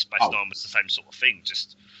Deep Space Nine was the same sort of thing.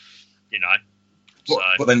 Just,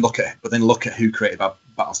 But then look at who created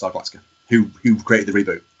Battlestar Galactica. Who created the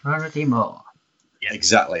reboot? Ronald Moore. Yeah.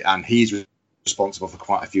 Exactly. And he's responsible for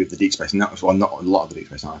quite a few of the Deep Space, not a lot of the Deep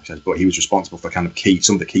Space Nine episodes, but he was responsible for kind of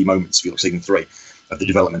some of the key moments. If you look at season 3 of the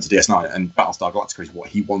development of DS9, and Battlestar Galactica is what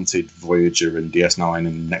he wanted Voyager and DS9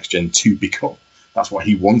 and Next Gen to become. That's what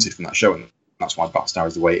he wanted from that show, and that's why Battlestar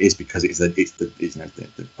is the way it is, because it's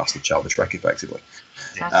the bastard child of Trek, effectively.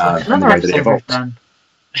 Another episode we've done.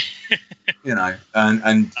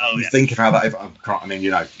 And you think of how that. I mean,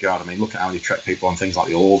 God, look at how many Trek people on things like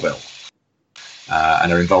the Orville.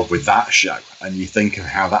 And are involved with that show, and you think of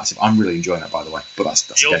how that's. I'm really enjoying it, by the way. But that's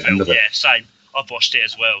the Orville, same. I've watched it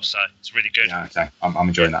as well, so it's really good. Yeah, okay, I'm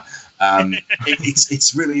enjoying that.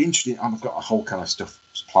 It's really interesting. I've got a whole kind of stuff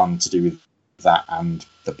planned to do with that and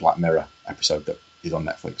the Black Mirror episode that is on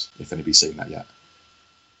Netflix. If anybody's seen that yet,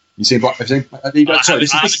 you seen Black? Have you I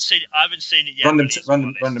haven't seen it yet.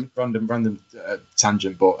 Random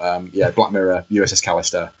tangent, but Black Mirror, USS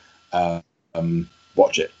Callister.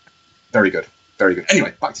 Watch it. Very good. Very good.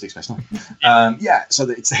 Anyway, back to Deep Space Nine. So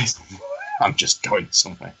that it says I'm just going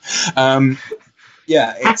somewhere.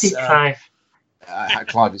 It's Clive.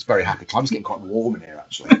 Clive is very happy. Clive's getting quite warm in here,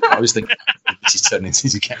 actually. I was thinking this is turning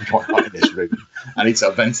into getting quite hot in this room. I need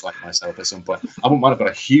to ventilate myself at some point. I wouldn't mind. I've got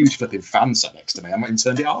a huge flipping fan set next to me. I might even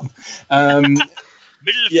turn it on. Middle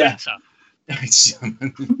of winter. I'm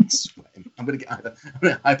sweating. I'm going to get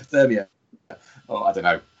hypothermia. Oh, I don't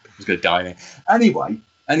know. I was going to die in here.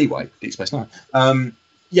 Anyway, Deep Space Nine.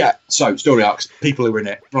 So story arcs, people who are in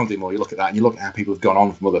it, Rendezvous, you look at that and you look at how people have gone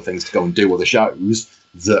on from other things to go and do other shows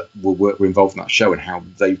that were involved in that show and how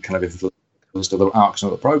they kind of influenced other arcs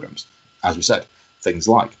and other programs. As we said, things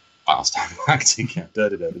like Battlestar Galactica,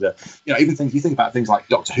 even things, you think about things like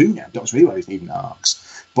Doctor Who now. Doctor Who isn't even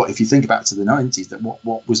arcs. But if you think back to the 90s, that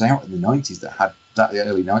what was out in the 90s the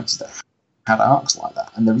early 90s that had arcs like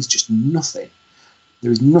that, and there is just nothing.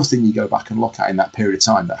 There is nothing you go back and look at in that period of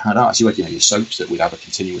time that had arcs. You had, your soaps that would have a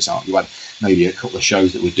continuous arc. You had maybe a couple of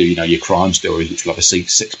shows that would do, your crime stories, which would have a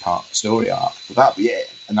 6-part story arc. But that'd be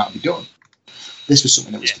it, and that'd be done. This was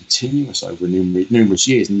something that was continuous over numerous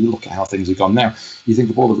years. And you look at how things have gone now. You think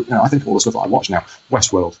of all the, I think of all the stuff that I watch now.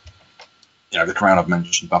 Westworld, The Crown I've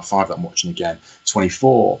mentioned, Bab 5 that I'm watching again,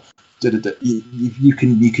 24. You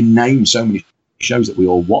can name so many shows that we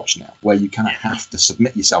all watch now, where you kind of have to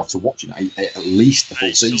submit yourself to watching at least the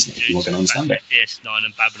full season if you want to understand it. DS9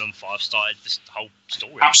 and Babylon 5 started this whole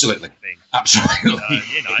story. Absolutely. Absolutely.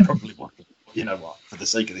 Probably what? You know what? For the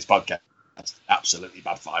sake of this podcast, absolutely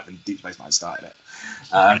Bab 5 and Deep Space Nine started it.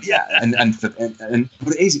 But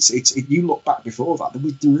it is. It's you look back before that, there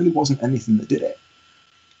really wasn't anything that did it.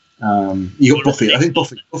 You got Buffy. I think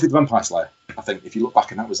Buffy the Vampire Slayer. I think if you look back,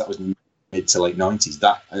 and that was mid to late 90s,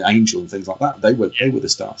 that Angel and things like that, they were the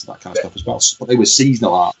starts of that kind of stuff as well. But they were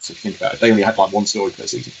seasonal arcs, if you think about it. They only had like one story per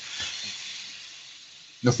season.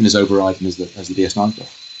 Nothing as overriding as the DS9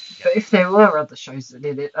 stuff. But if there were other shows that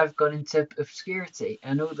did it, they've gone into obscurity,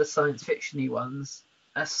 and all the science fiction-y ones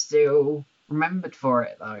are still remembered for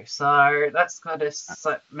it, though. So that's got to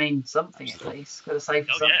mean something at least. Got to say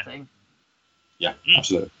for something. Yeah,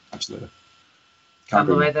 absolutely. And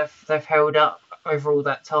the way they've held up over all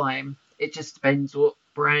that time. It just depends what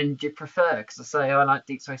brand you prefer. Because I say I like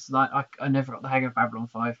Deep Space Nine. I never got the hang of Babylon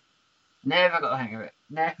 5. Never got the hang of it.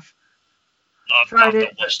 Never. I've not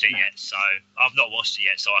watched it yet, so I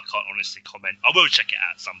can't honestly comment. I will check it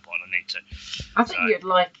out at some point. I need to. I think you'd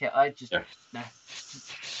like it. I just no.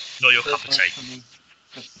 Not your cup of tea.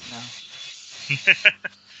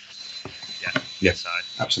 Yeah. So.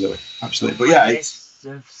 Absolutely. But it's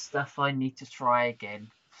of stuff I need to try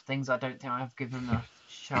again. Things I don't think I've given a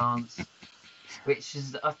chance. Which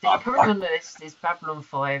is, I think, currently on the list is Babylon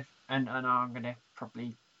 5, and I know I'm going to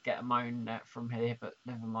probably get a moan from here, but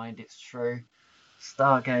never mind, it's true.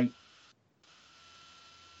 Stargate.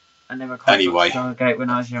 I never quite got Stargate when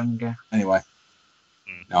I was younger. Anyway.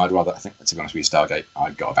 No, I'd rather, I think, to be honest with you, Stargate, I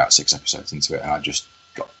got about 6 episodes into it, and I just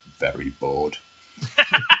got very bored.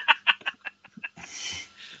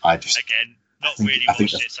 Again, not really watched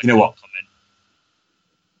it, so you know what?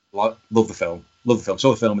 Comment. Love the film.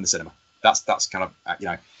 Saw the film in the cinema. That's kind of back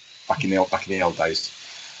in the old days.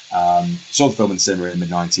 Saw the film in the cinema in the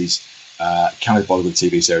mid-90s. Can I bother with the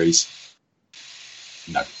TV series?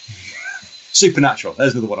 No. Supernatural.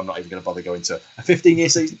 There's another one I'm not even going to bother going to. A 15-year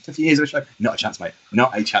season, 15 years of a show? Not a chance, mate.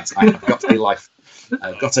 Not a chance. I've got a life.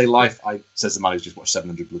 I've got a life. Says the man who's just watched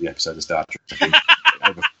 700 bloody episodes of Star Trek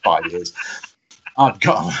over 5 years. I've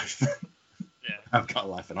got a life. I've got a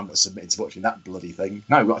life, and I'm not submitting to watching that bloody thing.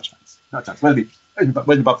 No, not a chance. Not a chance. Where's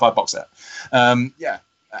the Bad 5 box set? But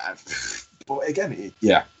again,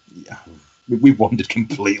 we wandered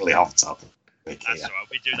completely off topic. That's all right.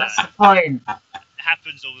 We do that. That's fine. It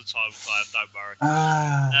happens all the time, Clive. Don't worry.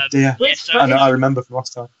 Dear. Yeah, I remember from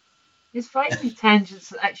last time. It's finding tangents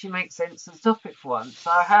that actually make sense of the topic for once.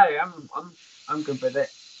 So hey, I'm good with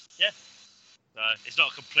it. Yeah. It's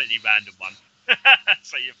not a completely random one.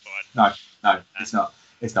 So you're fine. No, it's not.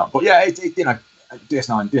 It's not. But yeah,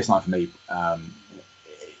 DS9 for me,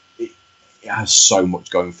 it has so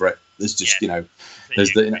much going for it. There's just and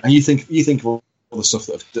you think of all the stuff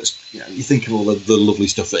that's you think of all the lovely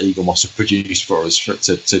stuff that Eagle Moss have produced for us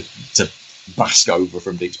to bask over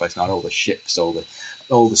from Deep Space Nine, all the ships, all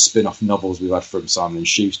the spin-off novels we've had from Simon and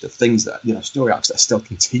Schuster, things that story arcs that are still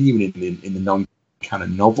continuing in the kind of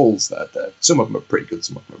novels. That some of them are pretty good,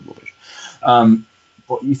 some of them are rubbish.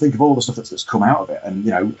 But you think of all the stuff that's come out of it, and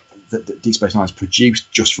that Deep Space Nine's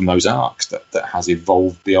produced just from those arcs that has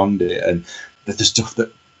evolved beyond it, and the stuff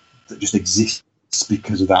that just exists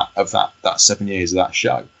because of that 7 years of that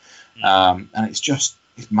show, and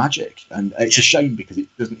it's magic, and it's a shame because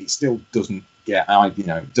it still doesn't get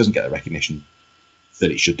it doesn't get the recognition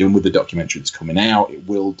that it should do. And with the documentary that's coming out, it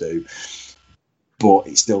will do, but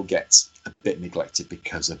it still gets a bit neglected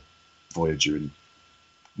because of Voyager and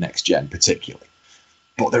Next Gen particularly.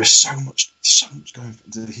 But there is so much going.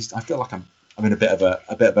 I feel like I'm in a bit of a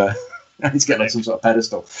I need to get on some sort of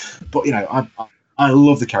pedestal. But I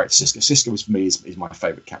love the character Sisko. Sisko for me is my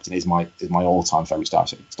favourite captain. Is my all-time favourite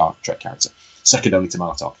Star Trek character, second only to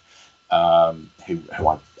Martok, who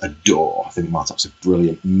I adore. I think Martok's a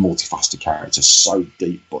brilliant, multifaceted character, so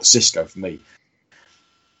deep. But Sisko for me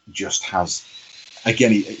just has,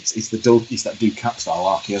 again, it's that Dukat style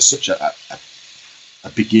arc. He has such a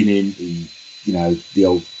beginning. The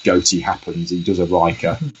old goatee happens. He does a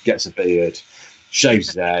Riker, gets a beard, shaves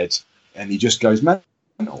his head, and he just goes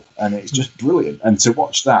mental. And it's just brilliant. And to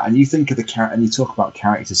watch that, and you think of the character, and you talk about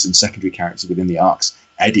characters and secondary characters within the arcs.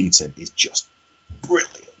 Eddington is just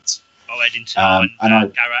brilliant. Oh, Eddington and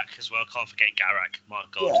Garak as well. Can't forget Garak. My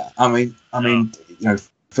God. Yeah, I mean,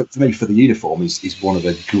 for me, for the uniform is one of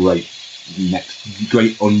the great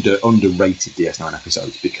underrated DS9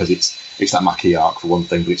 episodes, because it's that Maquis arc for one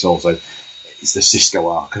thing, but it's also the Sisko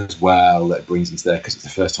arc as well that brings into there, because it's the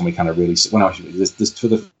first time we kind of really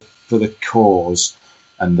for the cause.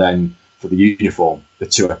 And then for the uniform, the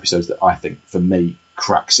two episodes that I think, for me,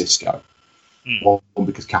 crack Sisko. One,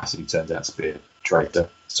 because Cassidy turns out to be a traitor.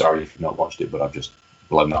 Sorry if you've not watched it, but I've just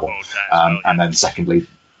blown that one. And then secondly,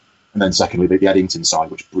 the Eddington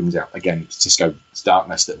side, which brings out, again, Sisko's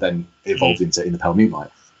darkness that then evolves into In the Pale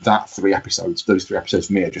Moonlight. Those 3 episodes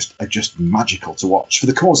for me are just magical to watch. For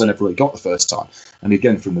the cause, I never really got the first time. And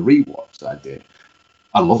again, from the rewatch that I did,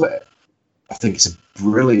 I love it. I think it's a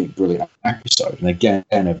brilliant episode, and again,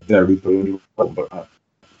 a very brilliant one. But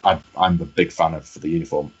I'm a big fan of the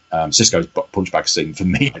uniform. Sisko's punch bag scene for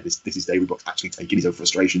me. This is David Brooks actually taking his own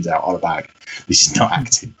frustrations out on a bag. This is not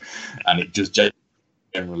acting, and it just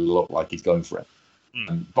generally look like he's going for it.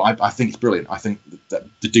 But I think it's brilliant. I think that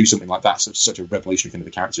to do something like that, such a revolutionary thing of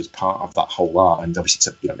the character, as part of that whole art, and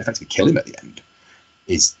obviously to effectively kill him at the end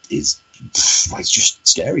is it's just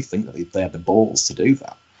scary. Thing that they had the balls to do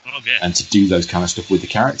that. Oh, yeah. And to do those kind of stuff with the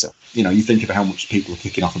character. You think of how much people are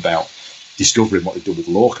kicking off about discovering what they've done with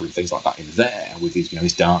Lorca and things like that in there, with his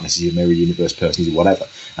darkness, he's a mirror universe person, he's whatever.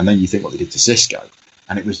 And then you think what they did to Sisko,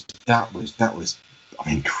 and that was I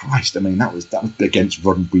mean, Christ, that was against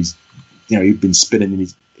Roddenberry's. He'd been spinning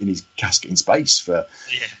in his casket in space for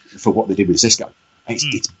what they did with Sisko.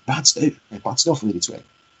 It's bad stuff. Bad stuff they did to him.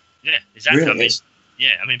 Yeah, exactly. Really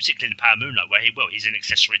I mean, particularly in the Power Moonlight, where he's an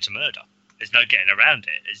accessory to murder. There's no getting around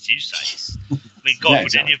it, as you say. I mean, God,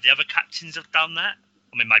 would any of the other captains have done that?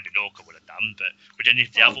 I mean, maybe Lorca would have done, but would any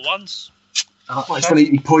of the other ones? It's when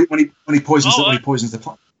he poisons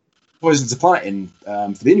the planet in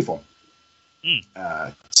for the uniform.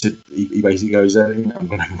 He basically goes, I'm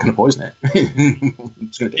going to poison it. I'm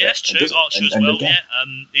just gonna do that's true. Archer as well. Yeah. Are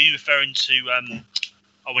you referring to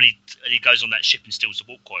when he goes on that ship and steals the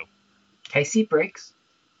warp coil? Casey Briggs.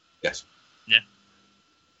 Yes. Yeah.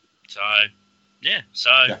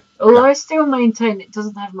 Although I still maintain it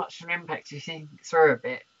doesn't have much of an impact if you think through a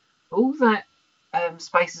bit. All that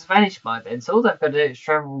space has vanished by then, so all they've got to do is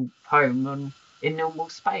travel home in normal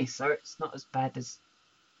space, so it's not as bad as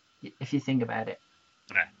if you think about it.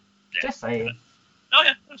 Yeah. Just saying. Oh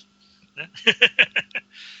yeah.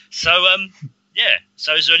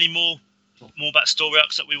 So is there any more about story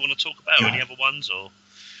arcs that we want to talk about, or any other ones, or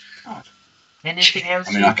anything else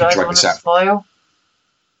you guys want to spoil?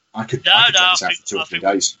 I could drag this out for 2 or 3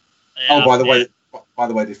 days. Yeah, by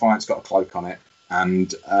the way, Defiant's got a cloak on it,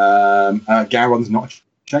 and Gowron's not a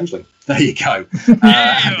changeling. There you go.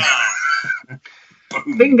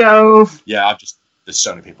 Bingo. Yeah, there's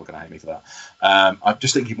so many people going to hate me for that. I'm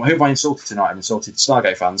just thinking, who have I insulted tonight? I've insulted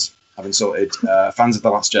Stargate fans. I've insulted fans of The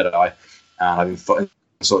Last Jedi, and I've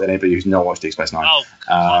insulted anybody who's not watched Deep Space Nine.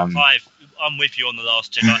 Clive, I'm with you on The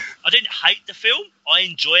Last Jedi. I didn't hate the film. I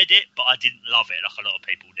enjoyed it, but I didn't love it like a lot of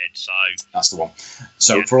people did. So that's the one.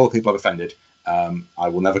 So for all the people I've offended, I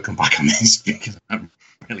will never come back on this because I'm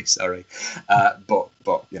really sorry. But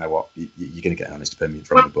you know what? You're going to get an honest opinion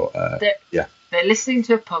from me. But they're listening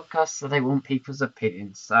to a podcast, so they want people's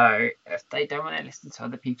opinions. So if they don't want to listen to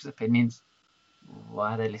other people's opinions,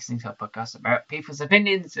 why are they listening to a podcast about people's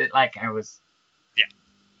opinions like ours? Yeah.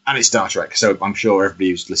 And it's Star Trek, so I'm sure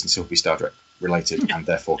everybody who's listening to it will be Star Trek. related, and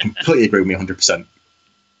therefore completely agree with me 100%.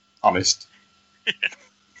 Honest.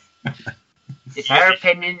 It's our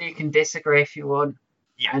opinion. You can disagree if you want,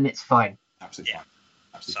 and it's fine. Absolutely fine.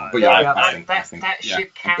 Absolutely So, fine. But yeah, I think that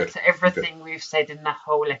should count to everything we've said in the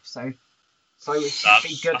whole episode. So we should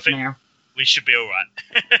be good now. We should be all right.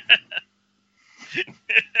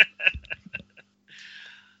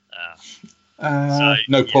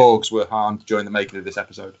 No porgs were harmed during the making of this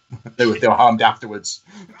episode. they were harmed afterwards.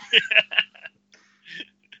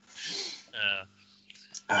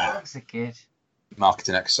 That's a good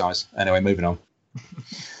marketing exercise. Anyway, moving on.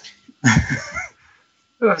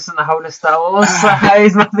 It wasn't the whole of Star Wars, so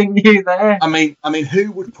there's nothing new there. I mean,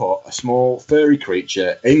 who would put a small furry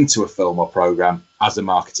creature into a film or program as a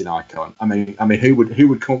marketing icon? I mean, who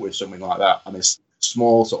would come up with something like that? I mean, a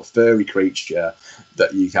small sort of furry creature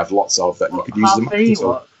that you have lots of that you could use as a marketing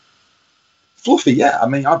tool. Fluffy, yeah. I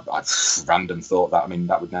mean, I random thought that. I mean,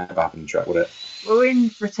 that would never happen in Trek, would it? Well,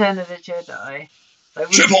 in Return of the Jedi, they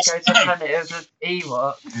wouldn't go to the planet of the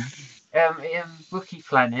Ewok, Wookiee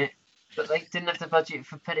planet. But they didn't have the budget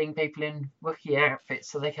for putting people in Wookiee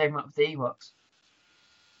outfits, so they came up with the Ewoks.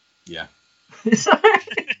 Yeah. So,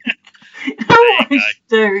 you know what we should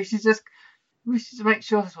do? We should make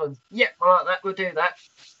sure this one. Yep, right, that we'll do that.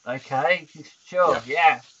 Okay, sure,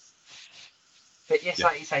 yeah. But yes,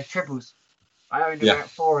 like you say, tribbles. I own about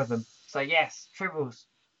 4 of them. So yes, tribbles.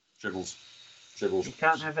 Tribbles. You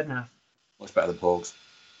can't have enough. Much better than porgs.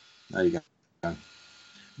 There you go.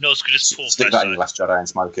 Not as good as Porthos. Stick that in the Last Jedi and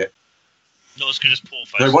smoke it. Not as good as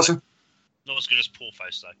Porthos. Sorry, what's it? Not as good as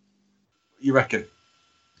Porthos, though. You reckon?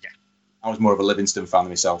 Yeah. I was more of a Livingston fan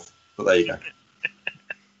myself, but there you go.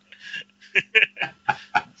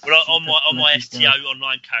 Well, on my STO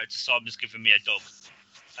online character, Simon's given me a dog.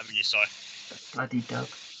 Haven't you, Si? Bloody dog.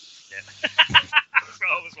 Yeah. That's what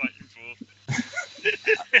I was waiting for.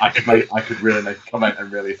 I could really make a comment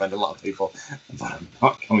and really offend a lot of people, but I'm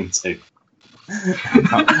not going to.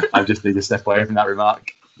 I just need to step away from that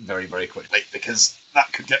remark very, very quickly because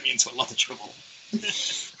that could get me into a lot of trouble.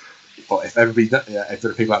 But if there are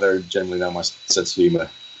people out there who generally know my sense of humour,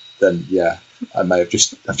 then I may have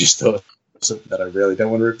just thought of something that I really don't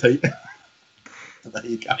want to repeat. But there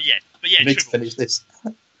you go. But yeah, I need to finish this.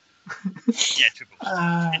 Yeah, triple.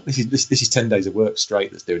 This is 10 days of work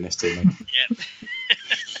straight that's doing this to me. Yeah.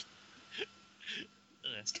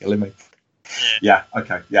 It's killing me. Yeah.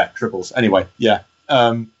 Okay. Yeah. Triples. Anyway. Yeah.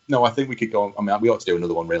 No, I think we could go on. I mean, we ought to do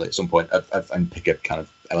another one really at some point and pick a kind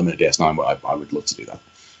of element of DS9. But I would love to do that.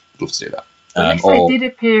 They did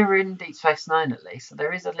appear in Deep Space Nine at least, so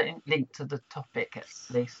there is a link to the topic at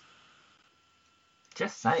least.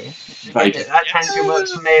 Just saying. That tangent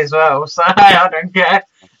works for me as well, so I don't care.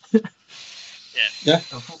 Yeah.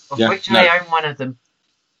 Of which I own one of them.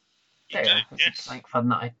 You do, yes. Something fun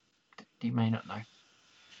that you may not know.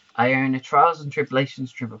 I own a Trials and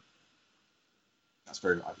Tribulations Tribble. That's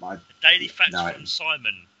very my daily facts from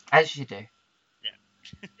Simon. As you do.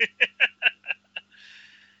 Yeah.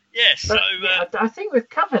 Yeah. So I think we've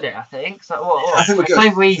covered it. I think so. I think we're good. I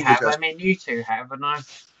say we have. I mean, you two have, and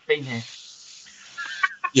I've been here.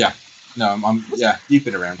 Yeah. No, you've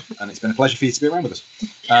been around, and it's been a pleasure for you to be around with us.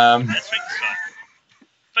 Thank you, Si.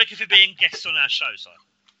 Thank you for being guests on our show, Si.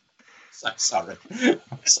 So sorry. I'm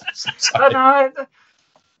so sorry.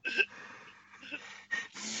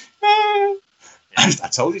 I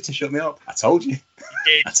told you to shut me up. I told you. You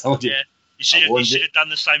did. I told you. Yeah. You should have done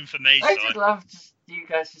the same for me. I just love you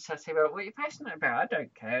guys just say about what you're passionate about. I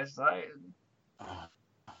don't care. It's like...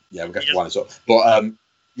 Yeah, we'll get to one as well. But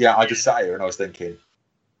I just sat here and I was thinking.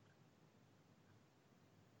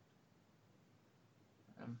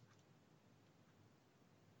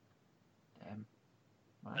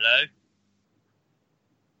 Hello?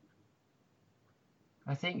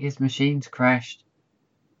 I think his machine's crashed.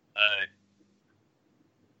 Oh.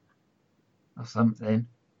 Or something.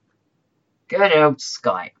 Good old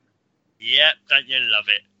Skype. Yep, don't you love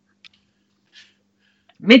it?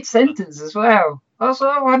 Mid-sentence as well. Also,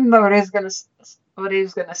 I wonder what he was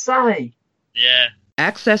gonna say. Yeah.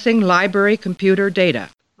 Accessing library computer data.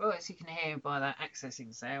 Well, as you can hear by that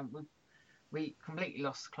accessing sound, we completely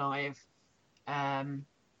lost Clive.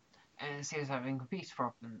 And he was having computer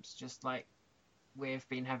problems, just like we've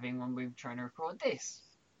been having when we were trying to record this.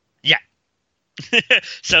 Yeah.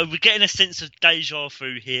 So we're getting a sense of deja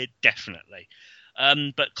vu here, definitely.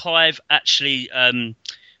 But Clive actually,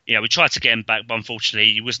 we tried to get him back, but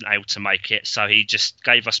unfortunately he wasn't able to make it. So he just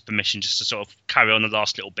gave us permission just to sort of carry on the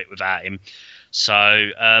last little bit without him. So,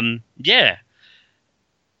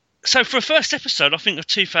 So for a first episode, I think of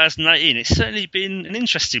 2018, it's certainly been an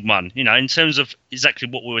interesting one, you know, in terms of exactly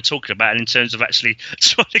what we were talking about and in terms of actually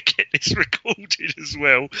trying to get this recorded as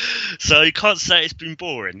well. So you can't say it's been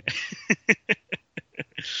boring.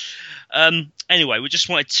 Anyway, we just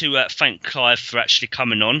wanted to thank Clive for actually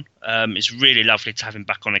coming on. It's really lovely to have him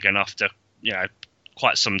back on again after, you know,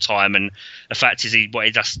 quite some time. And the fact is he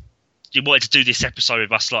wanted to do this episode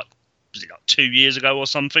with us, was it 2 years ago or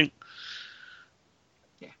something?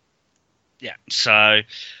 Yeah. So,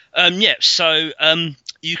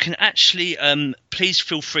 you can actually please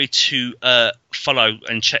feel free to follow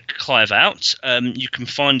and check Clive out. You can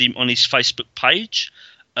find him on his Facebook page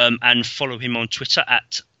and follow him on Twitter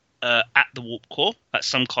at the Warp Core. That's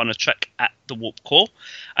some kind of trek at the Warp Core.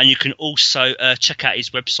 And you can also check out his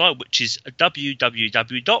website, which is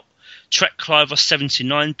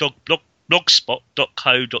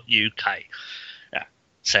www.trekcliver79.blogspot.co.uk.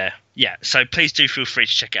 So please do feel free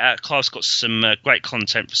to check it out. Clive's got some great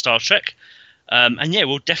content for Star Trek. And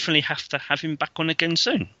we'll definitely have to have him back on again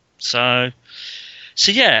soon. I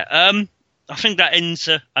think that ends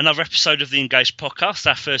another episode of the Engaged podcast,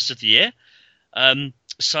 our first of the year.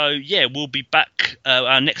 We'll be back.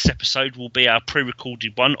 Our next episode will be our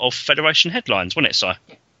pre-recorded one of Federation Headlines, won't it, Si?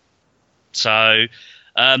 So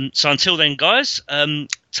until then, guys,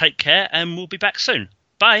 take care and we'll be back soon.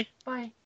 Bye. Bye.